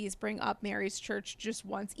like please bring up Mary's church just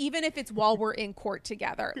once, even if it's while we're in court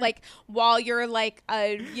together, like while you're like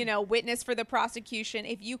a witness for the prosecution.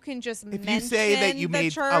 If you can just if you say that you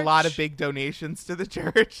made a lot of big donations to the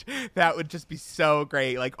church, that would just be so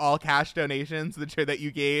great. Like all cash donations that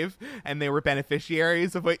you gave, and they were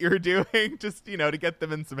beneficiaries of what you were doing, just to get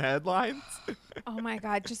them in some headlines. Oh my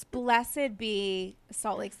God, just blessed be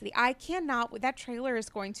Salt Lake City. I cannot. That trailer is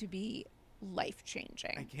going to be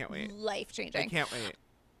life-changing. I can't wait. Life-changing. I can't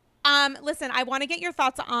wait. Listen, I want to get your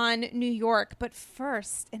thoughts on New York, but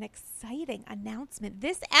first, an exciting announcement.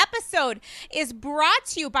 This episode is brought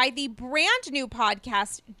to you by the brand new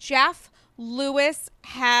podcast, Jeff Lewis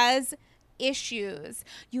Has Issues.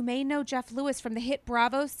 You may know Jeff Lewis from the hit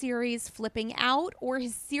Bravo series Flipping Out or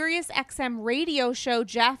his Sirius XM radio show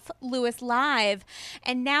Jeff Lewis Live.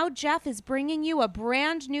 And now Jeff is bringing you a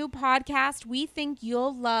brand new podcast we think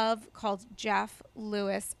you'll love called Jeff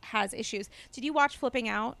Lewis Has Issues. Did you watch Flipping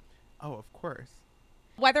Out? Oh, of course.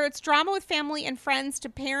 Whether it's drama with family and friends to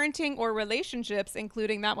parenting or relationships,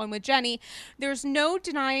 including that one with Jenny, there's no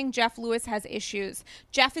denying Jeff Lewis has issues.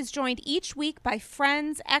 Jeff is joined each week by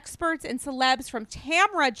friends, experts, and celebs from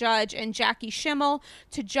Tamra Judge and Jackie Schimmel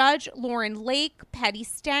to Judge Lauren Lake, Patty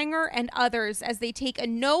Stanger, and others as they take a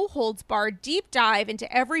no-holds-barred deep dive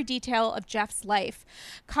into every detail of Jeff's life.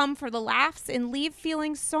 Come for the laughs and leave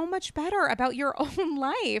feeling so much better about your own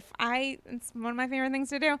life. It's one of my favorite things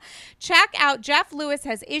to do. Check out Jeff Lewis Has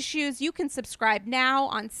Has Issues. You can subscribe now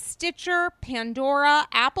on Stitcher, Pandora,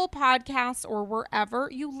 Apple Podcasts, or wherever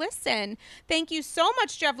you listen. Thank you so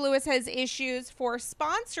much, Jeff Lewis Has Issues, for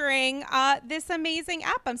sponsoring this amazing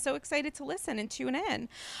app. I'm so excited to listen and tune in.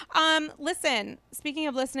 Listen, speaking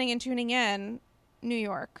of listening and tuning in, New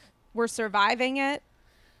York, we're surviving it.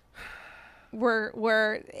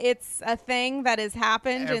 It's a thing that has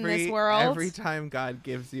happened in this world. Every time God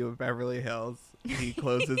gives you a Beverly Hills, he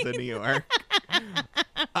closes a New York.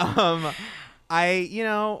 I've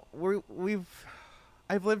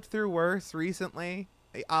lived through worse recently.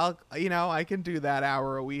 I can do that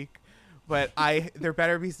hour a week, but there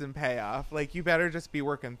better be some payoff. Like, you better just be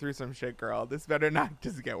working through some shit, girl. This better not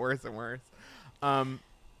just get worse and worse.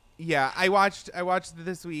 Yeah, I watched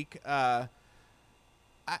this week. I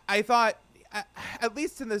thought, at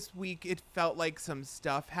least in this week, it felt like some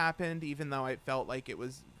stuff happened, even though it felt like it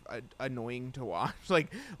was annoying to watch.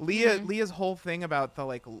 Like, Leah's whole thing about the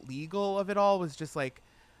like legal of it all was just like,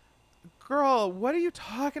 girl, what are you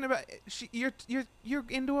talking about? You're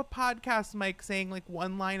into a podcast mic saying like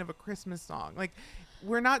one line of a Christmas song. Like,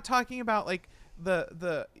 we're not talking about like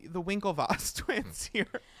the Winklevoss twins here.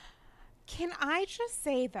 Can I just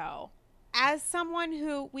say, though, as someone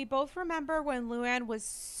who we both remember when Luann was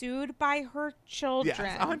sued by her children,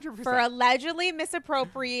 yes, 100%. for allegedly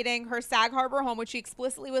misappropriating her Sag Harbor home, which she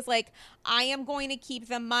explicitly was like, I am going to keep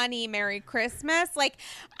the money, Merry Christmas. Like,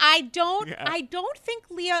 I don't think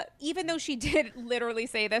Leah, even though she did literally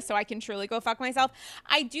say this, so I can truly go fuck myself,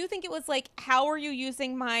 I do think it was like, how are you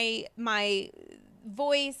using my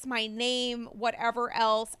voice, my name, whatever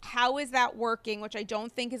else? How is that working? Which I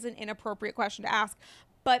don't think is an inappropriate question to ask.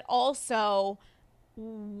 But also,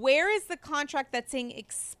 where is the contract that's saying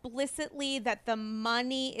explicitly that the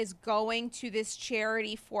money is going to this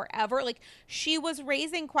charity forever? Like, she was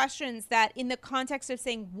raising questions that in the context of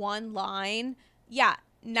saying one line, yeah,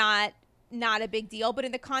 not a big deal. But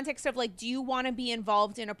in the context of like, do you want to be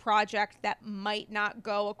involved in a project that might not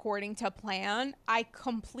go according to plan? I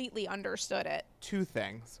completely understood it. Two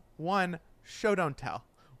things. One, show don't tell.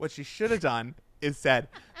 What she should have done is said,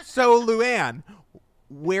 so Luann,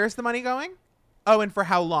 where's the money going? Oh, and for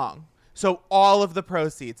how long? So all of the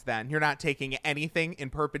proceeds then. You're not taking anything in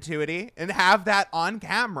perpetuity, and have that on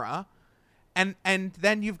camera. And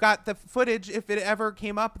then you've got the footage if it ever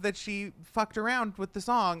came up that she fucked around with the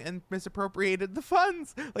song and misappropriated the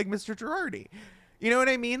funds like Mr. Girardi. You know what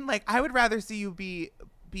I mean? Like, I would rather see you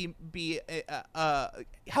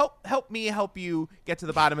help me help you get to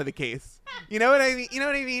the bottom of the case. You know what I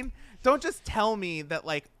mean? Don't just tell me that,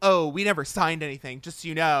 like, oh, we never signed anything. Just so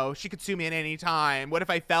you know, she could sue me at any time. What if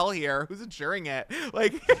I fell here? Who's insuring it?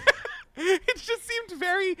 Like, it just seemed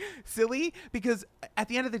very silly because at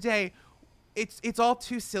the end of the day, it's all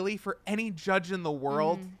too silly for any judge in the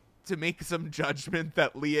world to make some judgment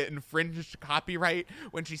that Leah infringed copyright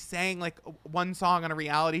when she sang, like, one song on a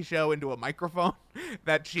reality show into a microphone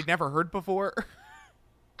that she'd never heard before.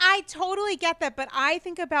 I totally get that, but I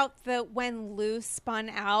think about when Lou spun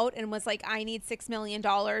out and was like, I need $6 million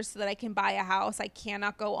so that I can buy a house. I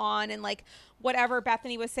cannot go on. And like whatever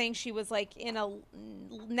Bethany was saying, she was like in a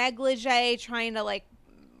negligee trying to like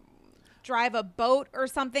drive a boat or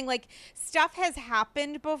something. Like, stuff has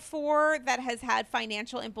happened before that has had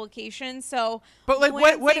financial implications. So, but like,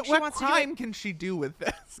 what crime can she do with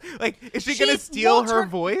this? Like, is she gonna steal her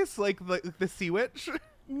voice like the Sea Witch?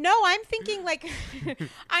 No, I'm thinking like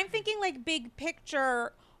big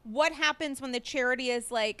picture. What happens when the charity is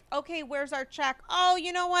like, okay, where's our check? Oh,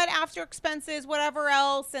 you know what? After expenses, whatever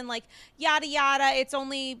else, and like yada yada. It's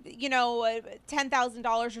only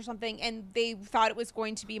 $10,000 or something, and they thought it was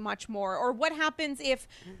going to be much more. Or what happens if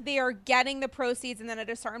they are getting the proceeds and then at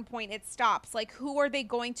a certain point it stops? Like, who are they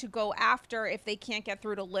going to go after if they can't get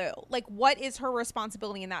through to Lou? Like, what is her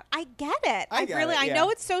responsibility in that? I get it. I know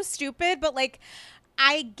it's so stupid, but like,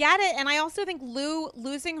 I get it. And I also think Lou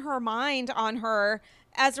losing her mind on her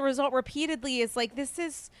as a result repeatedly is like, this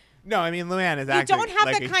is... No, I mean, Luann is acting... You don't have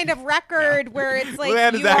like that kind of record where it's like,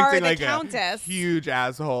 Luann you are the like countess. A huge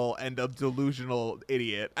asshole and a delusional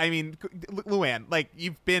idiot. I mean, Luann, like,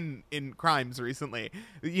 you've been in crimes recently,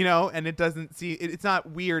 and it doesn't see... It's not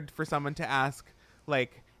weird for someone to ask,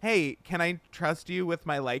 like, hey, can I trust you with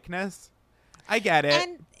my likeness? I get it.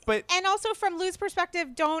 And also from Lou's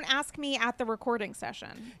perspective, don't ask me at the recording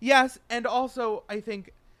session. Yes, and also I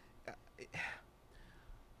think...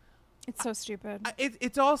 It's so stupid.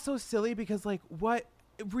 It's all so silly because, like, what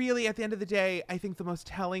really, at the end of the day, I think the most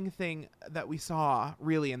telling thing that we saw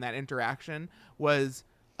really in that interaction was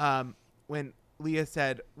when Leah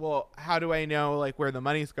said, well, how do I know like where the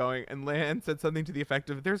money's going? And Luann said something to the effect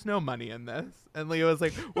of, there's no money in this. And Leah was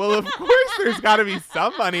like, well, of course there's got to be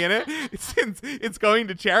some money in it since it's going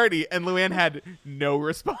to charity. And Luann had no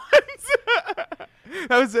response.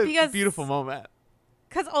 That was a beautiful moment.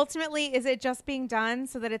 Because ultimately, is it just being done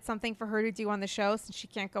so that it's something for her to do on the show since she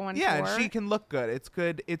can't go on tour? Yeah, she can look good. It's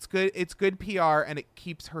good. It's good PR, and it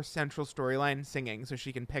keeps her central storyline singing, so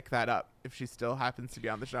she can pick that up if she still happens to be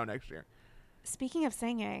on the show next year. Speaking of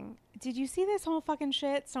singing, did you see this whole fucking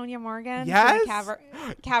shit, Sonia Morgan? Yes.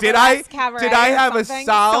 Did I have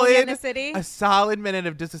a solid minute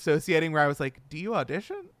of disassociating where I was like, "Do you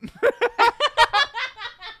audition?"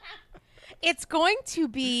 It's going to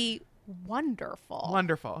be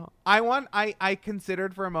wonderful. I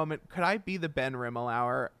considered for a moment, could I be the Ben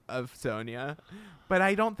Rimmelauer of Sonia? But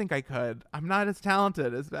I don't think I could. I'm not as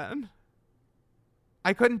talented as Ben.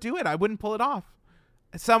 I couldn't do it. I wouldn't pull it off.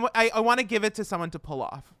 I want to give it to someone to pull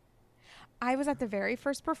off. I was at the very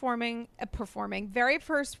first performance ever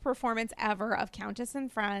of Countess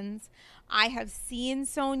and Friends. I have seen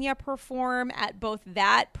Sonia perform at both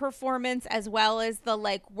that performance as well as the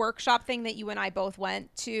like workshop thing that you and I both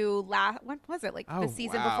went to when was it? Like the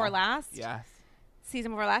season before last? Yes.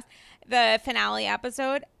 Season before last. The finale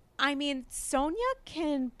episode. I mean, Sonia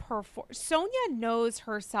can perform. Sonia knows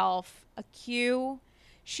herself a cue.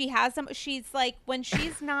 She has them. She's like, when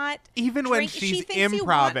she's not even when she's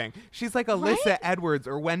improving, she's like Alyssa Edwards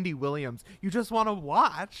or Wendy Williams. You just want to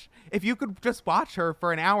watch. If you could just watch her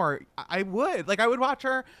for an hour, I would. Like, I would watch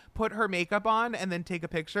her put her makeup on and then take a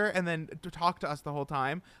picture and then talk to us the whole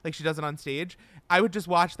time, like she does it on stage. I would just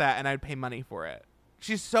watch that and I'd pay money for it.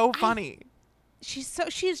 She's so funny.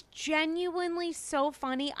 She's genuinely so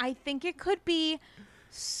funny. I think it could be.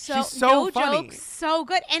 She's so funny. Joke, so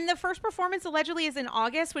good. And the first performance allegedly is in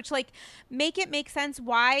August, which like make sense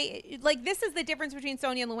why, like, this is the difference between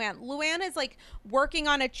Sonia and Luann. Luann is like working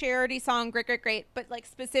on a charity song, great, but like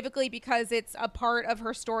specifically because it's a part of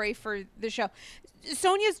her story for the show.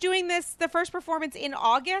 Sonia's doing the first performance in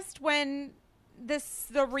August when the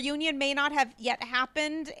reunion may not have yet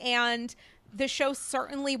happened and the show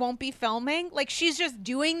certainly won't be filming. Like, she's just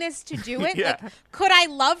doing this to do it. Yeah. Like, could I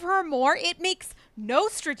love her more? It makes no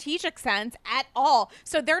strategic sense at all.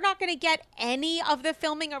 So they're not going to get any of the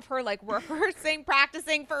filming of her, like, rehearsing,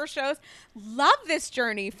 practicing for her shows. Love this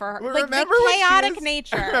journey for her. Well, like, the chaotic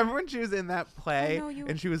nature. Remember when she was in that play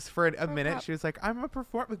and she was, for a minute, she was like, I'm a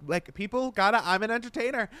performer. Like, I'm an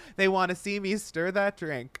entertainer. They want to see me stir that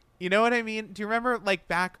drink. You know what I mean? Do you remember, like,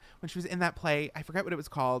 back when she was in that play? I forget what it was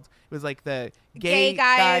called. It was like the gay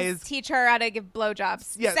guys teach her how to give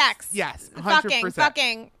blowjobs. Yes, sex. Yes. 100%.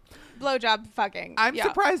 Fucking. Blowjob fucking. I'm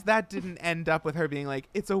surprised that didn't end up with her being like,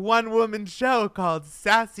 it's a one-woman show called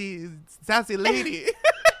Sassy Lady.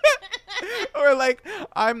 Or like,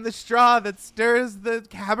 I'm the straw that stirs the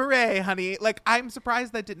cabaret, honey. Like, I'm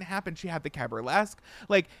surprised that didn't happen. She had the cabaret-esque.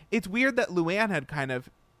 Like, it's weird that Luann had kind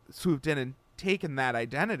of swooped in and taken that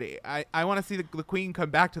identity. I want to see the queen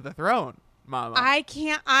come back to the throne, mama.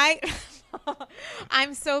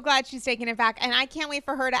 I'm so glad she's taking it back, and I can't wait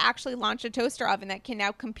for her to actually launch a toaster oven that can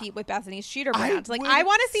now compete with Bethany's Cheater brand. Like, I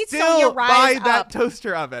want to see Sonia rise up. Buy that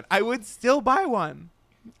toaster oven. I would still buy one.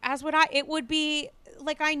 As would I. It would be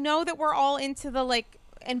like, I know that we're all into the, like,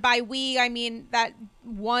 and by we I mean that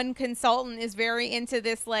one consultant is very into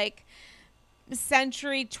this, like,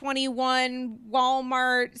 Century 21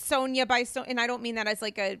 Walmart Sonia by Sonia, and I don't mean that as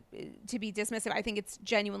like to be dismissive. I think it's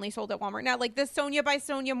genuinely sold at Walmart now. Like the Sonia by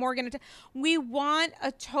Sonia Morgan. We want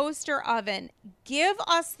a toaster oven. Give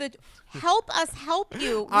us help us help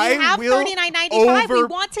you. We have $39.95. We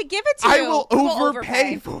want to give it to you. I will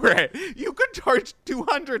overpay for it. You could charge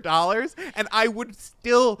 $200, and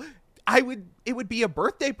it would be a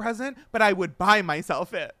birthday present, but I would buy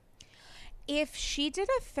myself it. If she did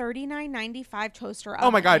a $39.95 toaster oven,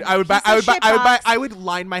 oh my God, I would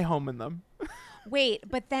line my home in them. Wait,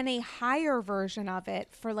 but then a higher version of it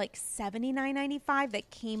for like $79.95 that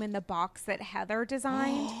came in the box that Heather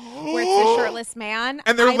designed, where it's the shirtless man,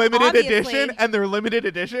 and they're limited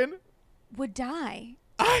edition, would die.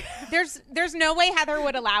 There's no way Heather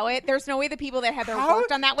would allow it. There's no way the people that Heather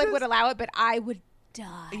worked on that with would allow it, but I would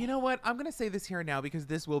die. You know what? I'm going to say this here now because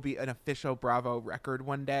this will be an official Bravo record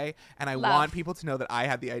one day, and I want people to know that I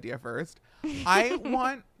had the idea first. I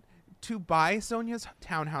want to buy Sonia's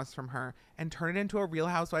townhouse from her and turn it into a Real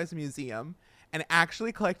Housewives museum and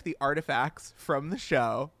actually collect the artifacts from the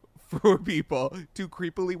show for people to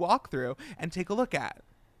creepily walk through and take a look at.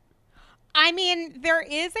 I mean, there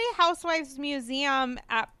is a Housewives museum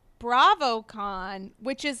at BravoCon,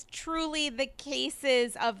 which is truly the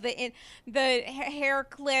cases of the hair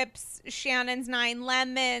clips, Shannon's 9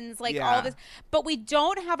 Lemons, like all this. But we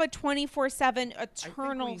don't have a 24/7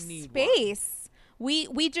 eternal space.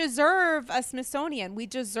 We deserve a Smithsonian. We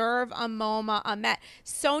deserve a MoMA, a Met.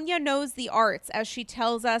 Sonia knows the arts, as she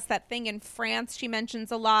tells us that thing in France she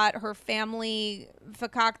mentions a lot, her family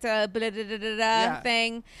fakakta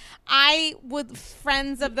thing. I would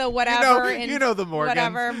friends of the whatever. You know the Morgans.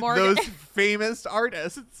 Whatever, Morgan. Those famous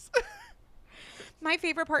artists. My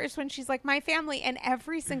favorite part is when she's like, my family, and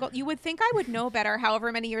every single, you would think I would know better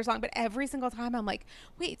however many years long, but every single time I'm like,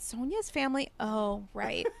 wait, Sonia's family? Oh,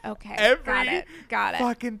 right. Okay. Got it.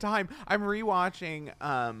 Fucking time. I'm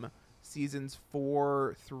rewatching seasons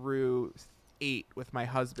 4 through 8 with my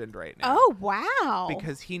husband right now. Oh, wow.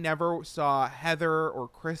 Because he never saw Heather or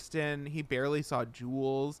Kristen. He barely saw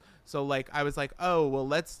Jules. So, like, I was like, oh, well,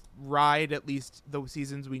 let's ride at least the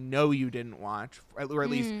seasons we know you didn't watch, or at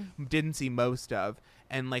least didn't see most of.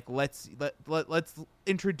 And, like, let's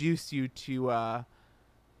introduce you to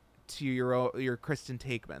your Kristen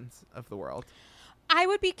Takemans of the world. I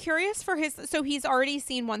would be curious for his, so he's already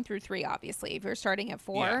seen 1 through 3, obviously, if you're starting at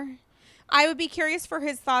 4. Yeah. I would be curious for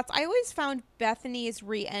his thoughts. I always found Bethany's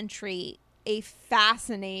re-entry a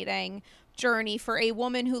fascinating journey for a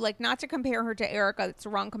woman who, like, not to compare her to Erica, it's a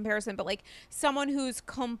wrong comparison, but like someone who's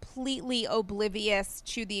completely oblivious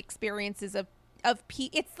to the experiences of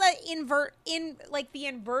it's the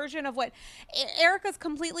inversion of what Erica's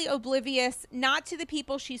completely oblivious, not to the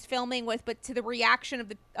people she's filming with, but to the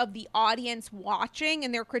reaction of the audience watching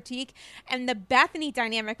and their critique. And the Bethany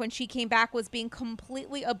dynamic when she came back was being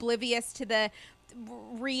completely oblivious to the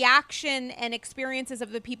reaction and experiences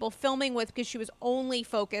of the people filming with, because she was only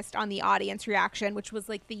focused on the audience reaction, which was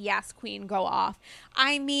like the yes queen go off.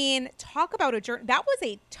 I mean, talk about a journey. That was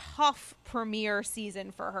a tough premiere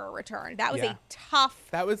season for her return. That was a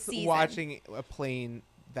tough season. Watching a plane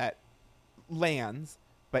that lands,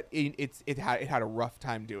 but it had a rough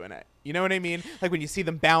time doing it. You know what I mean? Like when you see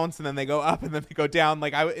them bounce and then they go up and then they go down.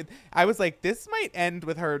 Like I was like, this might end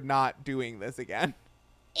with her not doing this again.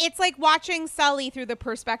 It's like watching Sully through the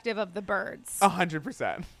perspective of the birds.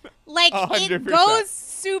 100%. Like 100%. It goes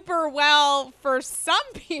super well for some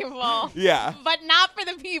people. Yeah. But not for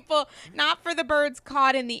the people, not for the birds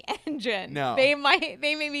caught in the engine. No. They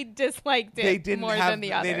maybe disliked it more than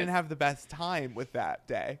the others. They didn't have the best time with that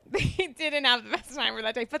day. They didn't have the best time with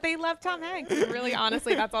that day, but they loved Tom Hanks. Really,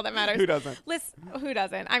 honestly, that's all that matters. Who doesn't? Listen, who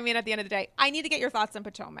doesn't? I mean, at the end of the day, I need to get your thoughts on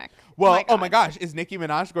Potomac. Well, oh my gosh, is Nicki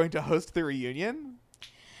Minaj going to host the reunion?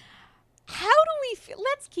 How do we feel?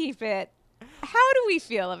 Let's keep it. How do we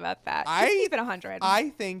feel about that? Let's keep it 100. I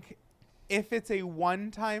think if it's a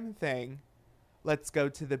one-time thing, let's go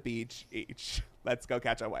to the beach each. Let's go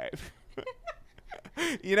catch a wave.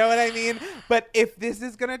 You know what I mean? But if this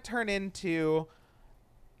is going to turn into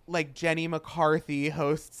like Jenny McCarthy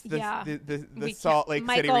hosts the Salt Lake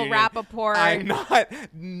City reunion, Michael Rappaport. I'm not.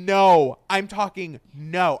 No, I'm talking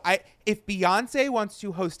no. If Beyonce wants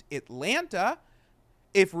to host Atlanta,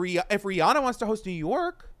 if Rihanna wants to host New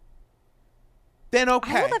York, then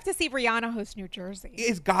okay. I would love to see Rihanna host New Jersey.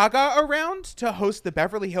 Is Gaga around to host the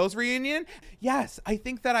Beverly Hills reunion? Yes, I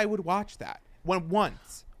think that I would watch that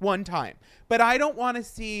one time. But I don't want to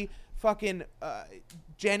see fucking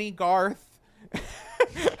Jenny Garth.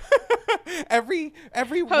 Every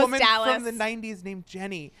woman Dallas from the 90s named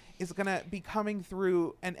Jenny is gonna be coming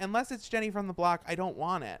through, and unless it's Jenny from the Block, I don't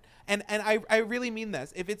want it. And I really mean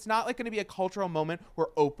this. If it's not like gonna be a cultural moment where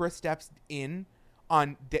Oprah steps in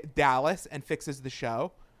on Dallas and fixes the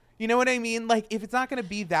show, you know what I mean? Like if it's not gonna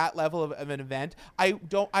be that level of an event, I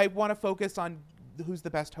want to focus on who's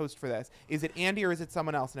the best host for this. Is it Andy or is it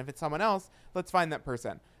someone else? And if it's someone else, let's find that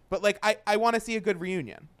person. But like I want to see a good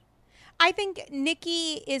reunion. I think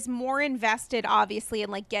Nikki is more invested, obviously,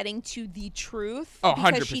 in like getting to the truth. Oh,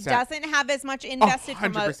 because 100%. she doesn't have as much invested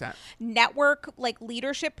from a network like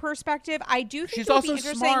leadership perspective. I do think she's also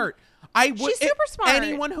smart. She's super smart.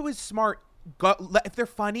 Anyone who is smart, if they're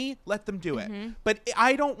funny, let them do it. Mm-hmm. But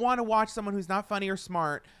I don't want to watch someone who's not funny or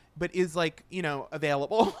smart, but is like, you know,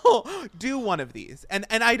 available. Do one of these, and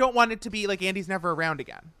I don't want it to be like Andy's never around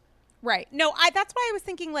again. Right. No, that's why I was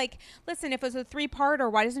thinking, like, listen, if it was a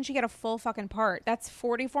 3-parter, why doesn't she get a full fucking part? That's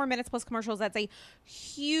 44 minutes plus commercials. That's a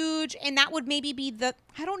huge, and that would maybe be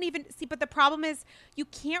I don't even see, but the problem is you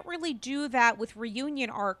can't really do that with reunion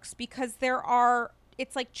arcs because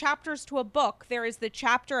it's like chapters to a book. There is the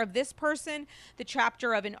chapter of this person, the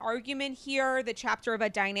chapter of an argument here, the chapter of a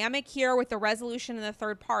dynamic here with the resolution in the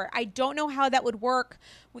third part. I don't know how that would work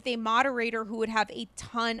with a moderator who would have a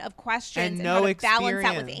ton of questions and no how to balance that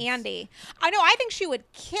with experience. Andy. I know. I think she would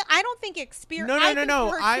kill. I don't think experience. No.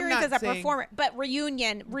 Her I'm experience not as a saying performer, but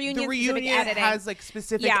reunion the specific reunion editing. has like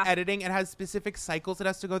specific editing. It has specific cycles it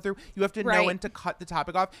has to go through. You have to know when to cut the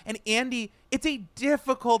topic off. And Andy, it's a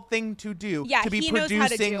difficult thing to do. Yeah, to be he knows how to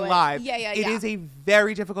producing do it. live. Yeah. It is a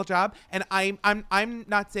very difficult job. And I'm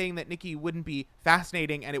not saying that Nikki wouldn't be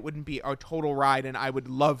fascinating and it wouldn't be a total ride and I would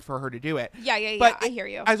love for her to do it. Yeah. But I hear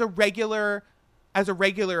you. As a regular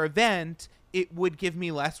event, it would give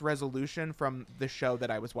me less resolution from the show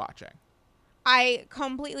that I was watching. I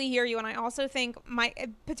completely hear you, and I also think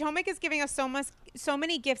Potomac is giving us so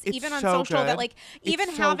many gifts, It's even on so social, good. that like even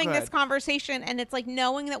It's so having this good. conversation, and it's like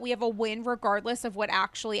knowing that we have a win regardless of what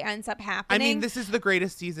actually ends up happening. I mean, this is the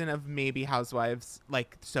greatest season of maybe Housewives.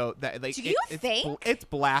 Like, so that like Do you think? it's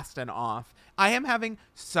blasting off. I am having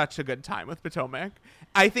such a good time with Potomac.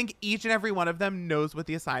 I think each and every one of them knows what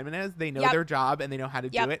the assignment is. They know their job and they know how to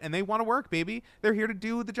do it, and they want to work, baby. They're here to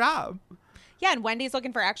do the job. Yeah, and Wendy's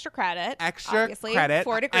looking for extra credit. Obviously, credit.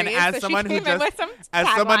 4 degrees. And as so someone she who came in with some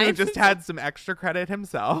someone who taglines. just had some extra credit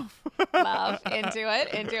himself. Love. Into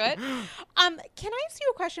it. Can I ask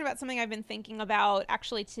you a question about something I've been thinking about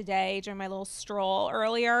actually today during my little stroll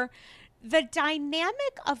earlier? The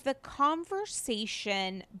dynamic of the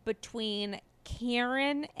conversation between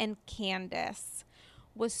Karen and Candace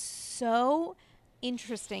was so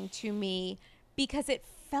interesting to me because it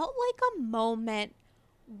felt like a moment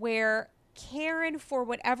where Karen, for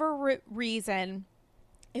whatever reason,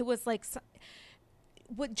 it was like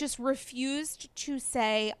just refused to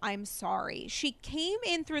say I'm sorry. She came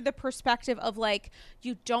in through the perspective of like,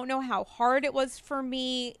 you don't know how hard it was for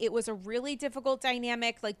me. It was a really difficult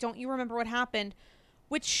dynamic. Like, don't you remember what happened?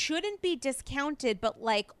 Which shouldn't be discounted, but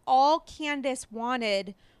like all Candace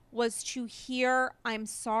wanted was to hear I'm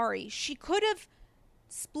sorry. She could have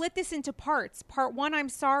split this into parts. Part 1, I'm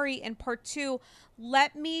sorry, and part 2,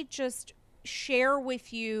 let me just share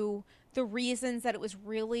with you the reasons that it was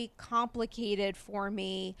really complicated for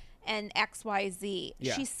me and XYZ.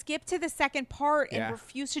 Yeah. She skipped to the second part and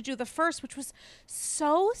refused to do the first, which was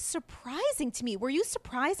so surprising to me. Were you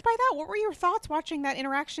surprised by that? What were your thoughts watching that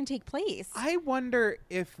interaction take place? I wonder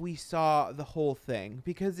if we saw the whole thing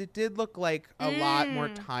because it did look like a lot more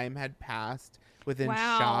time had passed within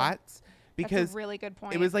shots. Because that's a really good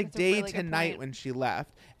point. It was like That's a day really to good night point. when she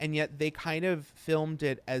left, and yet they kind of filmed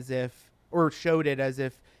it as if, or showed it as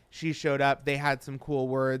if she showed up. They had some cool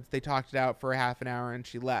words. They talked it out for a half an hour, and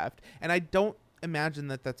she left. And I don't imagine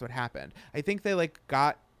that that's what happened. I think they like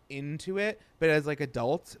got into it, but as like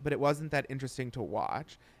adults, but it wasn't that interesting to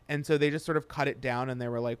watch. And so they just sort of cut it down, and they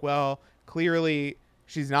were like, well, clearly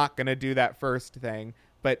she's not going to do that first thing,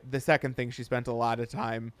 but the second thing she spent a lot of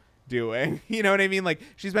time doing. You know what I mean? Like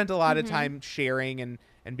she spent a lot of time sharing and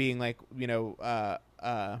being like, you know,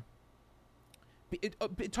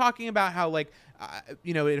 talking about how like,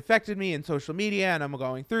 you know, it affected me in social media and I'm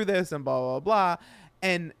going through this and blah, blah, blah.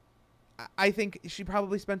 And I think she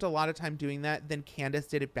probably spent a lot of time doing that. Then Candace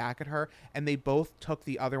did it back at her and they both took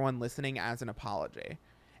the other one listening as an apology.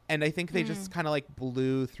 And I think they just kind of like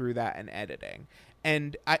blew through that in editing.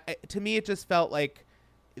 And to me, it just felt like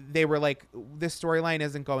they were like, this storyline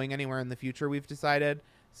isn't going anywhere in the future, we've decided.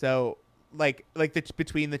 So like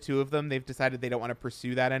between the two of them, they've decided they don't want to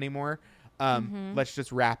pursue that anymore. Let's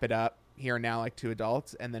just wrap it up here and now, like two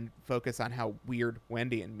adults, and then focus on how weird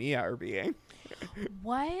Wendy and Mia are being.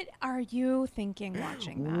 What are you thinking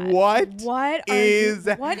watching that? What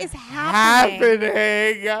is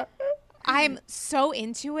happening? I'm so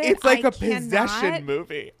into it. It's like a possession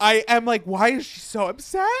movie. I am like, why is she so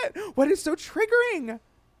upset? What is so triggering?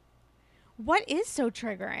 What is so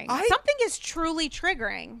triggering? Something is truly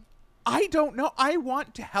triggering. I don't know. I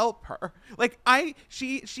want to help her. Like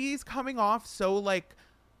she's coming off so like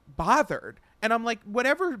bothered. And I'm like,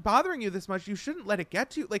 whatever's bothering you this much, you shouldn't let it get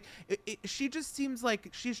to you. Like she just seems like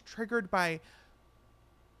she's triggered by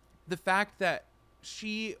the fact that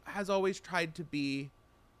she has always tried to be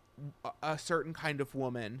a certain kind of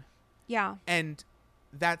woman. Yeah. And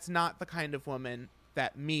that's not the kind of woman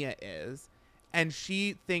that Mia is. And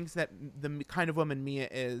she thinks that the kind of woman Mia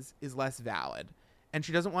is less valid. And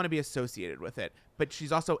she doesn't want to be associated with it. But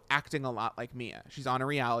she's also acting a lot like Mia. She's on a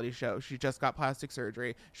reality show. She just got plastic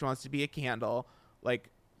surgery. She wants to be a candle. Like,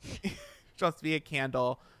 she wants to be a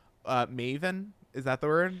candle maven. Is that the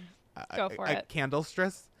word? Go for it.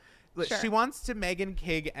 Candlestress. Sure. She wants to Megan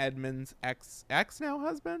King Edmonds' ex now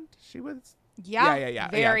husband. She was Yeah.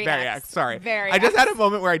 Very X. Sorry. Very I just had a X.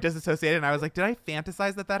 moment where I disassociated and I was like, did I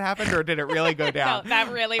fantasize that happened or did it really go down? No,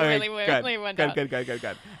 that really went down.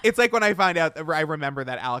 Good. It's like when I find out, I remember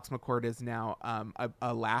that Alex McCord is now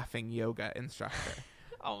a laughing yoga instructor.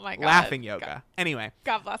 Oh my God. Laughing yoga. Anyway.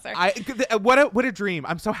 God bless her. What a dream.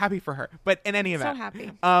 I'm so happy for her. But in any event. So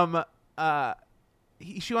happy.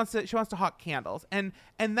 She wants to hawk candles, and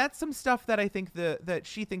that's some stuff that I think that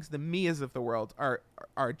she thinks the Mias of the world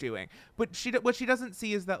are doing. But what she doesn't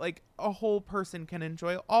see is that like a whole person can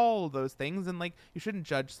enjoy all those things, and like you shouldn't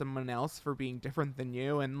judge someone else for being different than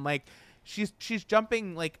you. And like she's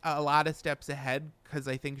jumping like a lot of steps ahead because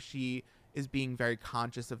I think she is being very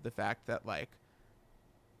conscious of the fact that like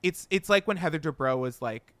it's like when Heather Dubrow was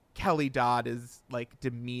like, Kelly Dodd is like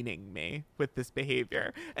demeaning me with this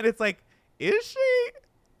behavior, and it's like, is she?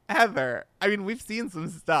 Heather, I mean, we've seen some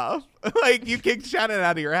stuff. Like, you kicked Shannon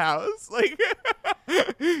out of your house. Like,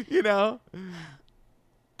 you know?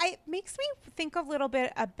 It makes me think a little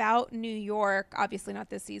bit about New York, obviously not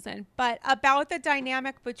this season, but about the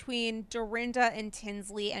dynamic between Dorinda and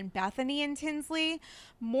Tinsley and Bethany and Tinsley.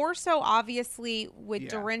 More so, obviously, with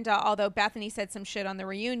Dorinda, although Bethany said some shit on the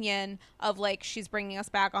reunion of, like, she's bringing us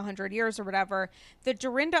back 100 years or whatever. The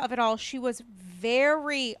Dorinda of it all, she was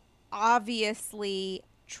very obviously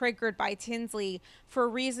triggered by Tinsley for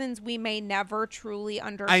reasons we may never truly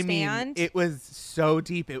understand. I mean, it was so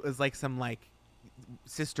deep. It was like some like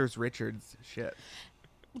Sisters Richards shit.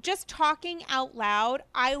 Just talking out loud,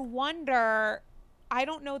 I wonder, I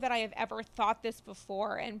don't know that I have ever thought this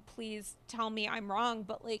before, and please tell me I'm wrong,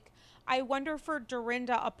 but like I wonder for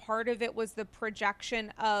Dorinda, a part of it was the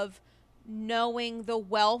projection of knowing the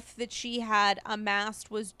wealth that she had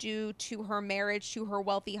amassed was due to her marriage to her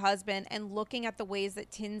wealthy husband, and looking at the ways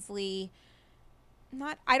that Tinsley,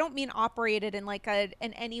 I don't mean operated in like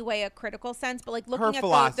in any way a critical sense, but like looking her at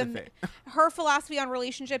her philosophy on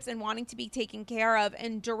relationships and wanting to be taken care of,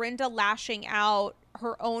 and Dorinda lashing out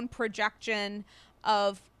her own projection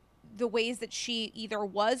of the ways that she either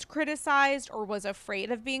was criticized or was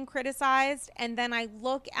afraid of being criticized. And then I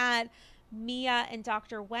look at Mia and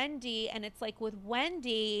Dr. Wendy, and it's like with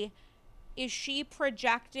Wendy, is she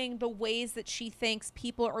projecting the ways that she thinks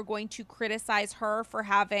people are going to criticize her for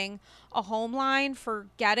having a home line, for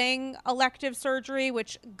getting elective surgery,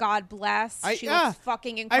 which God bless, she looks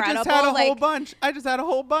fucking incredible. I just had a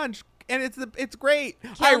whole bunch and it's great.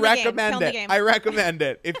 I recommend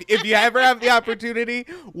it. If you ever have the opportunity,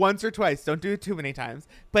 once or twice, don't do it too many times.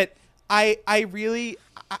 But I really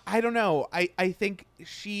don't know. I think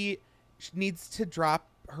she needs to drop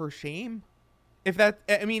her shame.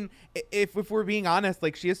 If we're being honest,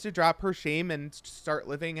 like she has to drop her shame and start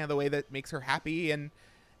living in the way that makes her happy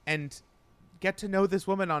and get to know this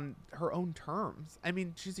woman on her own terms. I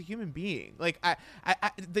mean, she's a human being. Like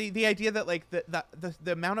the idea that like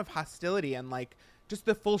the amount of hostility and like just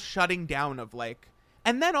the full shutting down of like,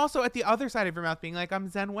 and then also at the other side of your mouth being like, I'm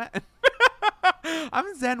Zen Wen.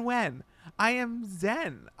 I'm Zen Wen. I am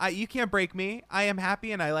Zen. You can't break me. I am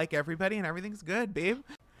happy and I like everybody and everything's good, babe.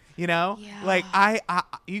 You know, like I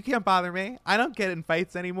you can't bother me. I don't get in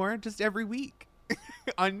fights anymore. Just every week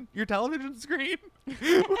on your television screen.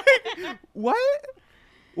 Like, what?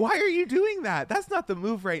 Why are you doing that? That's not the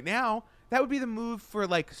move right now. That would be the move for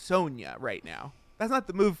like Sonia right now. That's not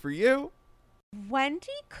the move for you. Wendy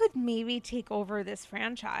could maybe take over this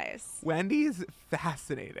franchise. Wendy's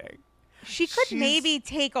fascinating. She's maybe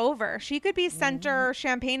take over. She could be center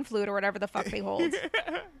champagne flute or whatever the fuck they hold.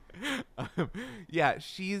 Yeah,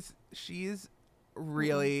 she's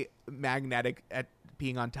really magnetic at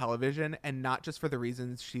being on television, and not just for the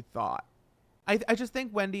reasons she thought. I just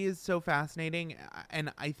think Wendy is so fascinating,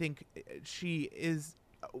 and I think she is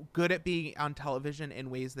good at being on television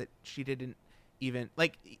in ways that she didn't even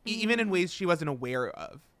even in ways she wasn't aware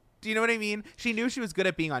of. Do you know what I mean? She knew she was good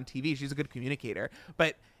at being on TV. She's a good communicator,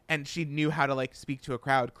 and she knew how to like speak to a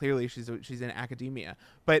crowd. Clearly, she's in academia,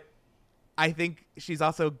 but I think she's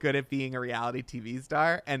also good at being a reality TV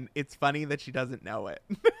star, and it's funny that she doesn't know it.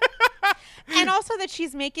 And also that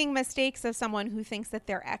she's making mistakes of someone who thinks that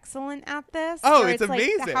they're excellent at this. Oh, it's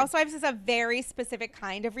amazing. Like, the Housewives is a very specific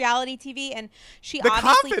kind of reality TV, and she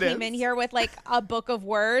obviously came in here with like a book of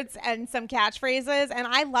words and some catchphrases, and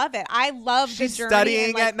I love it. I love the journey. She's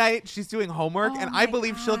studying at night. She's doing homework, and I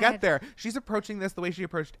believe she'll get there. She's approaching this the way she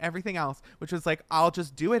approached everything else, which was like, I'll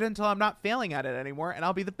just do it until I'm not failing at it anymore, and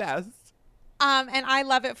I'll be the best. And I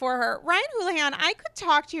love it for her. Ryan Houlihan, I could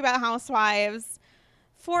talk to you about Housewives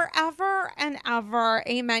forever and ever.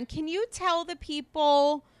 Amen. Can you tell the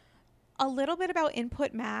people a little bit about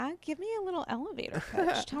Input Mag? Give me a little elevator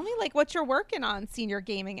pitch. Tell me like what you're working on, senior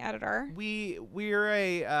gaming editor. We're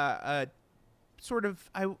a sort of,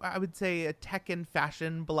 I would say, a tech and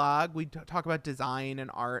fashion blog. We talk about design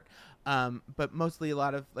and art, but mostly a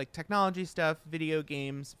lot of like technology stuff, video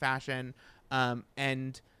games, fashion,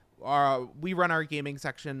 and we run our gaming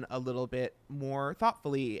section a little bit more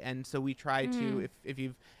thoughtfully. And so we try to, if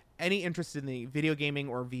you've any interest in the video gaming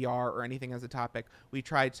or VR or anything as a topic, we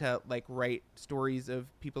try to like write stories of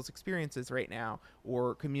people's experiences right now,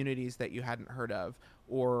 or communities that you hadn't heard of,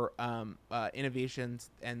 or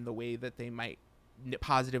innovations and the way that they might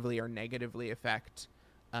positively or negatively affect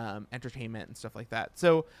entertainment and stuff like that.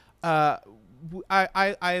 So I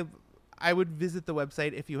would visit the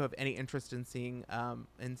website if you have any interest in seeing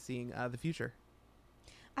the future.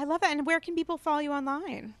 I love it. And where can people follow you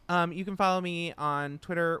online? You can follow me on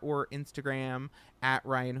Twitter or Instagram at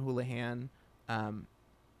Ryan Houlihan.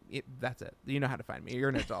 That's it. You know how to find me. You're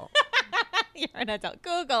an adult. You're an adult.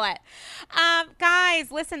 Google it.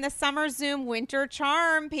 Guys, listen, the Summer Zoom Winter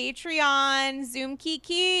Charm Patreon Zoom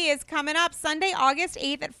Kiki is coming up Sunday, August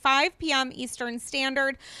 8th at 5 p.m. Eastern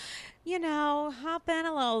Standard. You know, hop in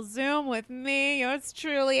a little Zoom with me, yours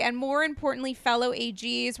truly, and more importantly, fellow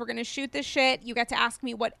AGs. We're going to shoot the shit. You get to ask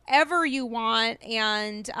me whatever you want,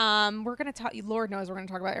 and we're going to talk, Lord knows we're going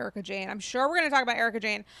to talk about Erika Jayne. I'm sure we're going to talk about Erika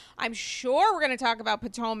Jayne. I'm sure we're going to talk about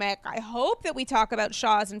Potomac. I hope that we talk about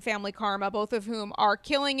Shaw's and Family Karma, both of whom are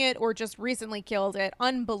killing it or just recently killed it.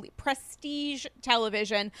 Prestige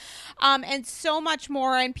television, and so much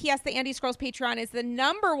more. And P.S., the Andy Scrolls Patreon is the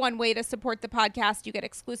 #1 way to support the podcast. You get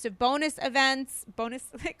exclusive exclusive bonus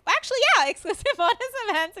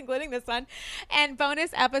events, including this one, and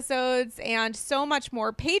bonus episodes, and so much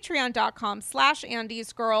more.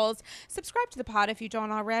 Patreon.com/AndysGirls. Subscribe to the pod if you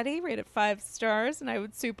don't already. Rate it 5 stars, and I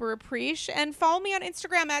would super appreciate. And follow me on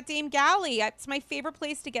Instagram at Dame Galley. It's my favorite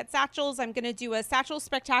place to get satchels. I'm going to do a satchel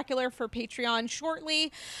spectacular for Patreon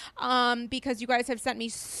shortly, because you guys have sent me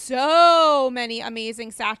so many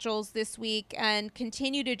amazing satchels this week and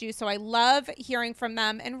continue to do so. I love hearing from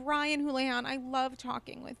them. And Ryan Houlihan, I love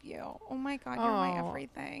talking with you. Oh my God, you're my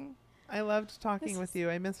everything. I loved talking with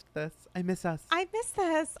you. I missed this. I miss us. I missed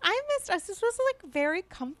this. I missed us. This was like very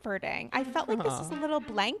comforting. I felt like this was a little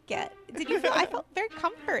blanket. Did you feel? I felt very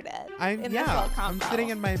comforted. I'm sitting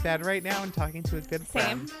in my bed right now and talking to a good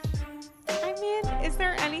friend. I mean, is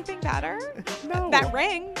there anything better? No. That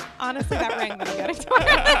ring. Honestly, that ring that I'm getting to. It's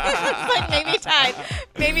like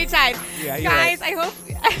maybe tied. Yeah, guys, right. I hope,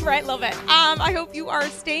 right, a little bit. I hope you are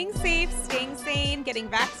staying safe, staying sane, getting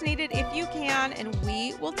vaccinated if you can, and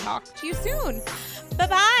we will talk to you soon.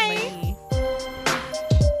 Bye-bye.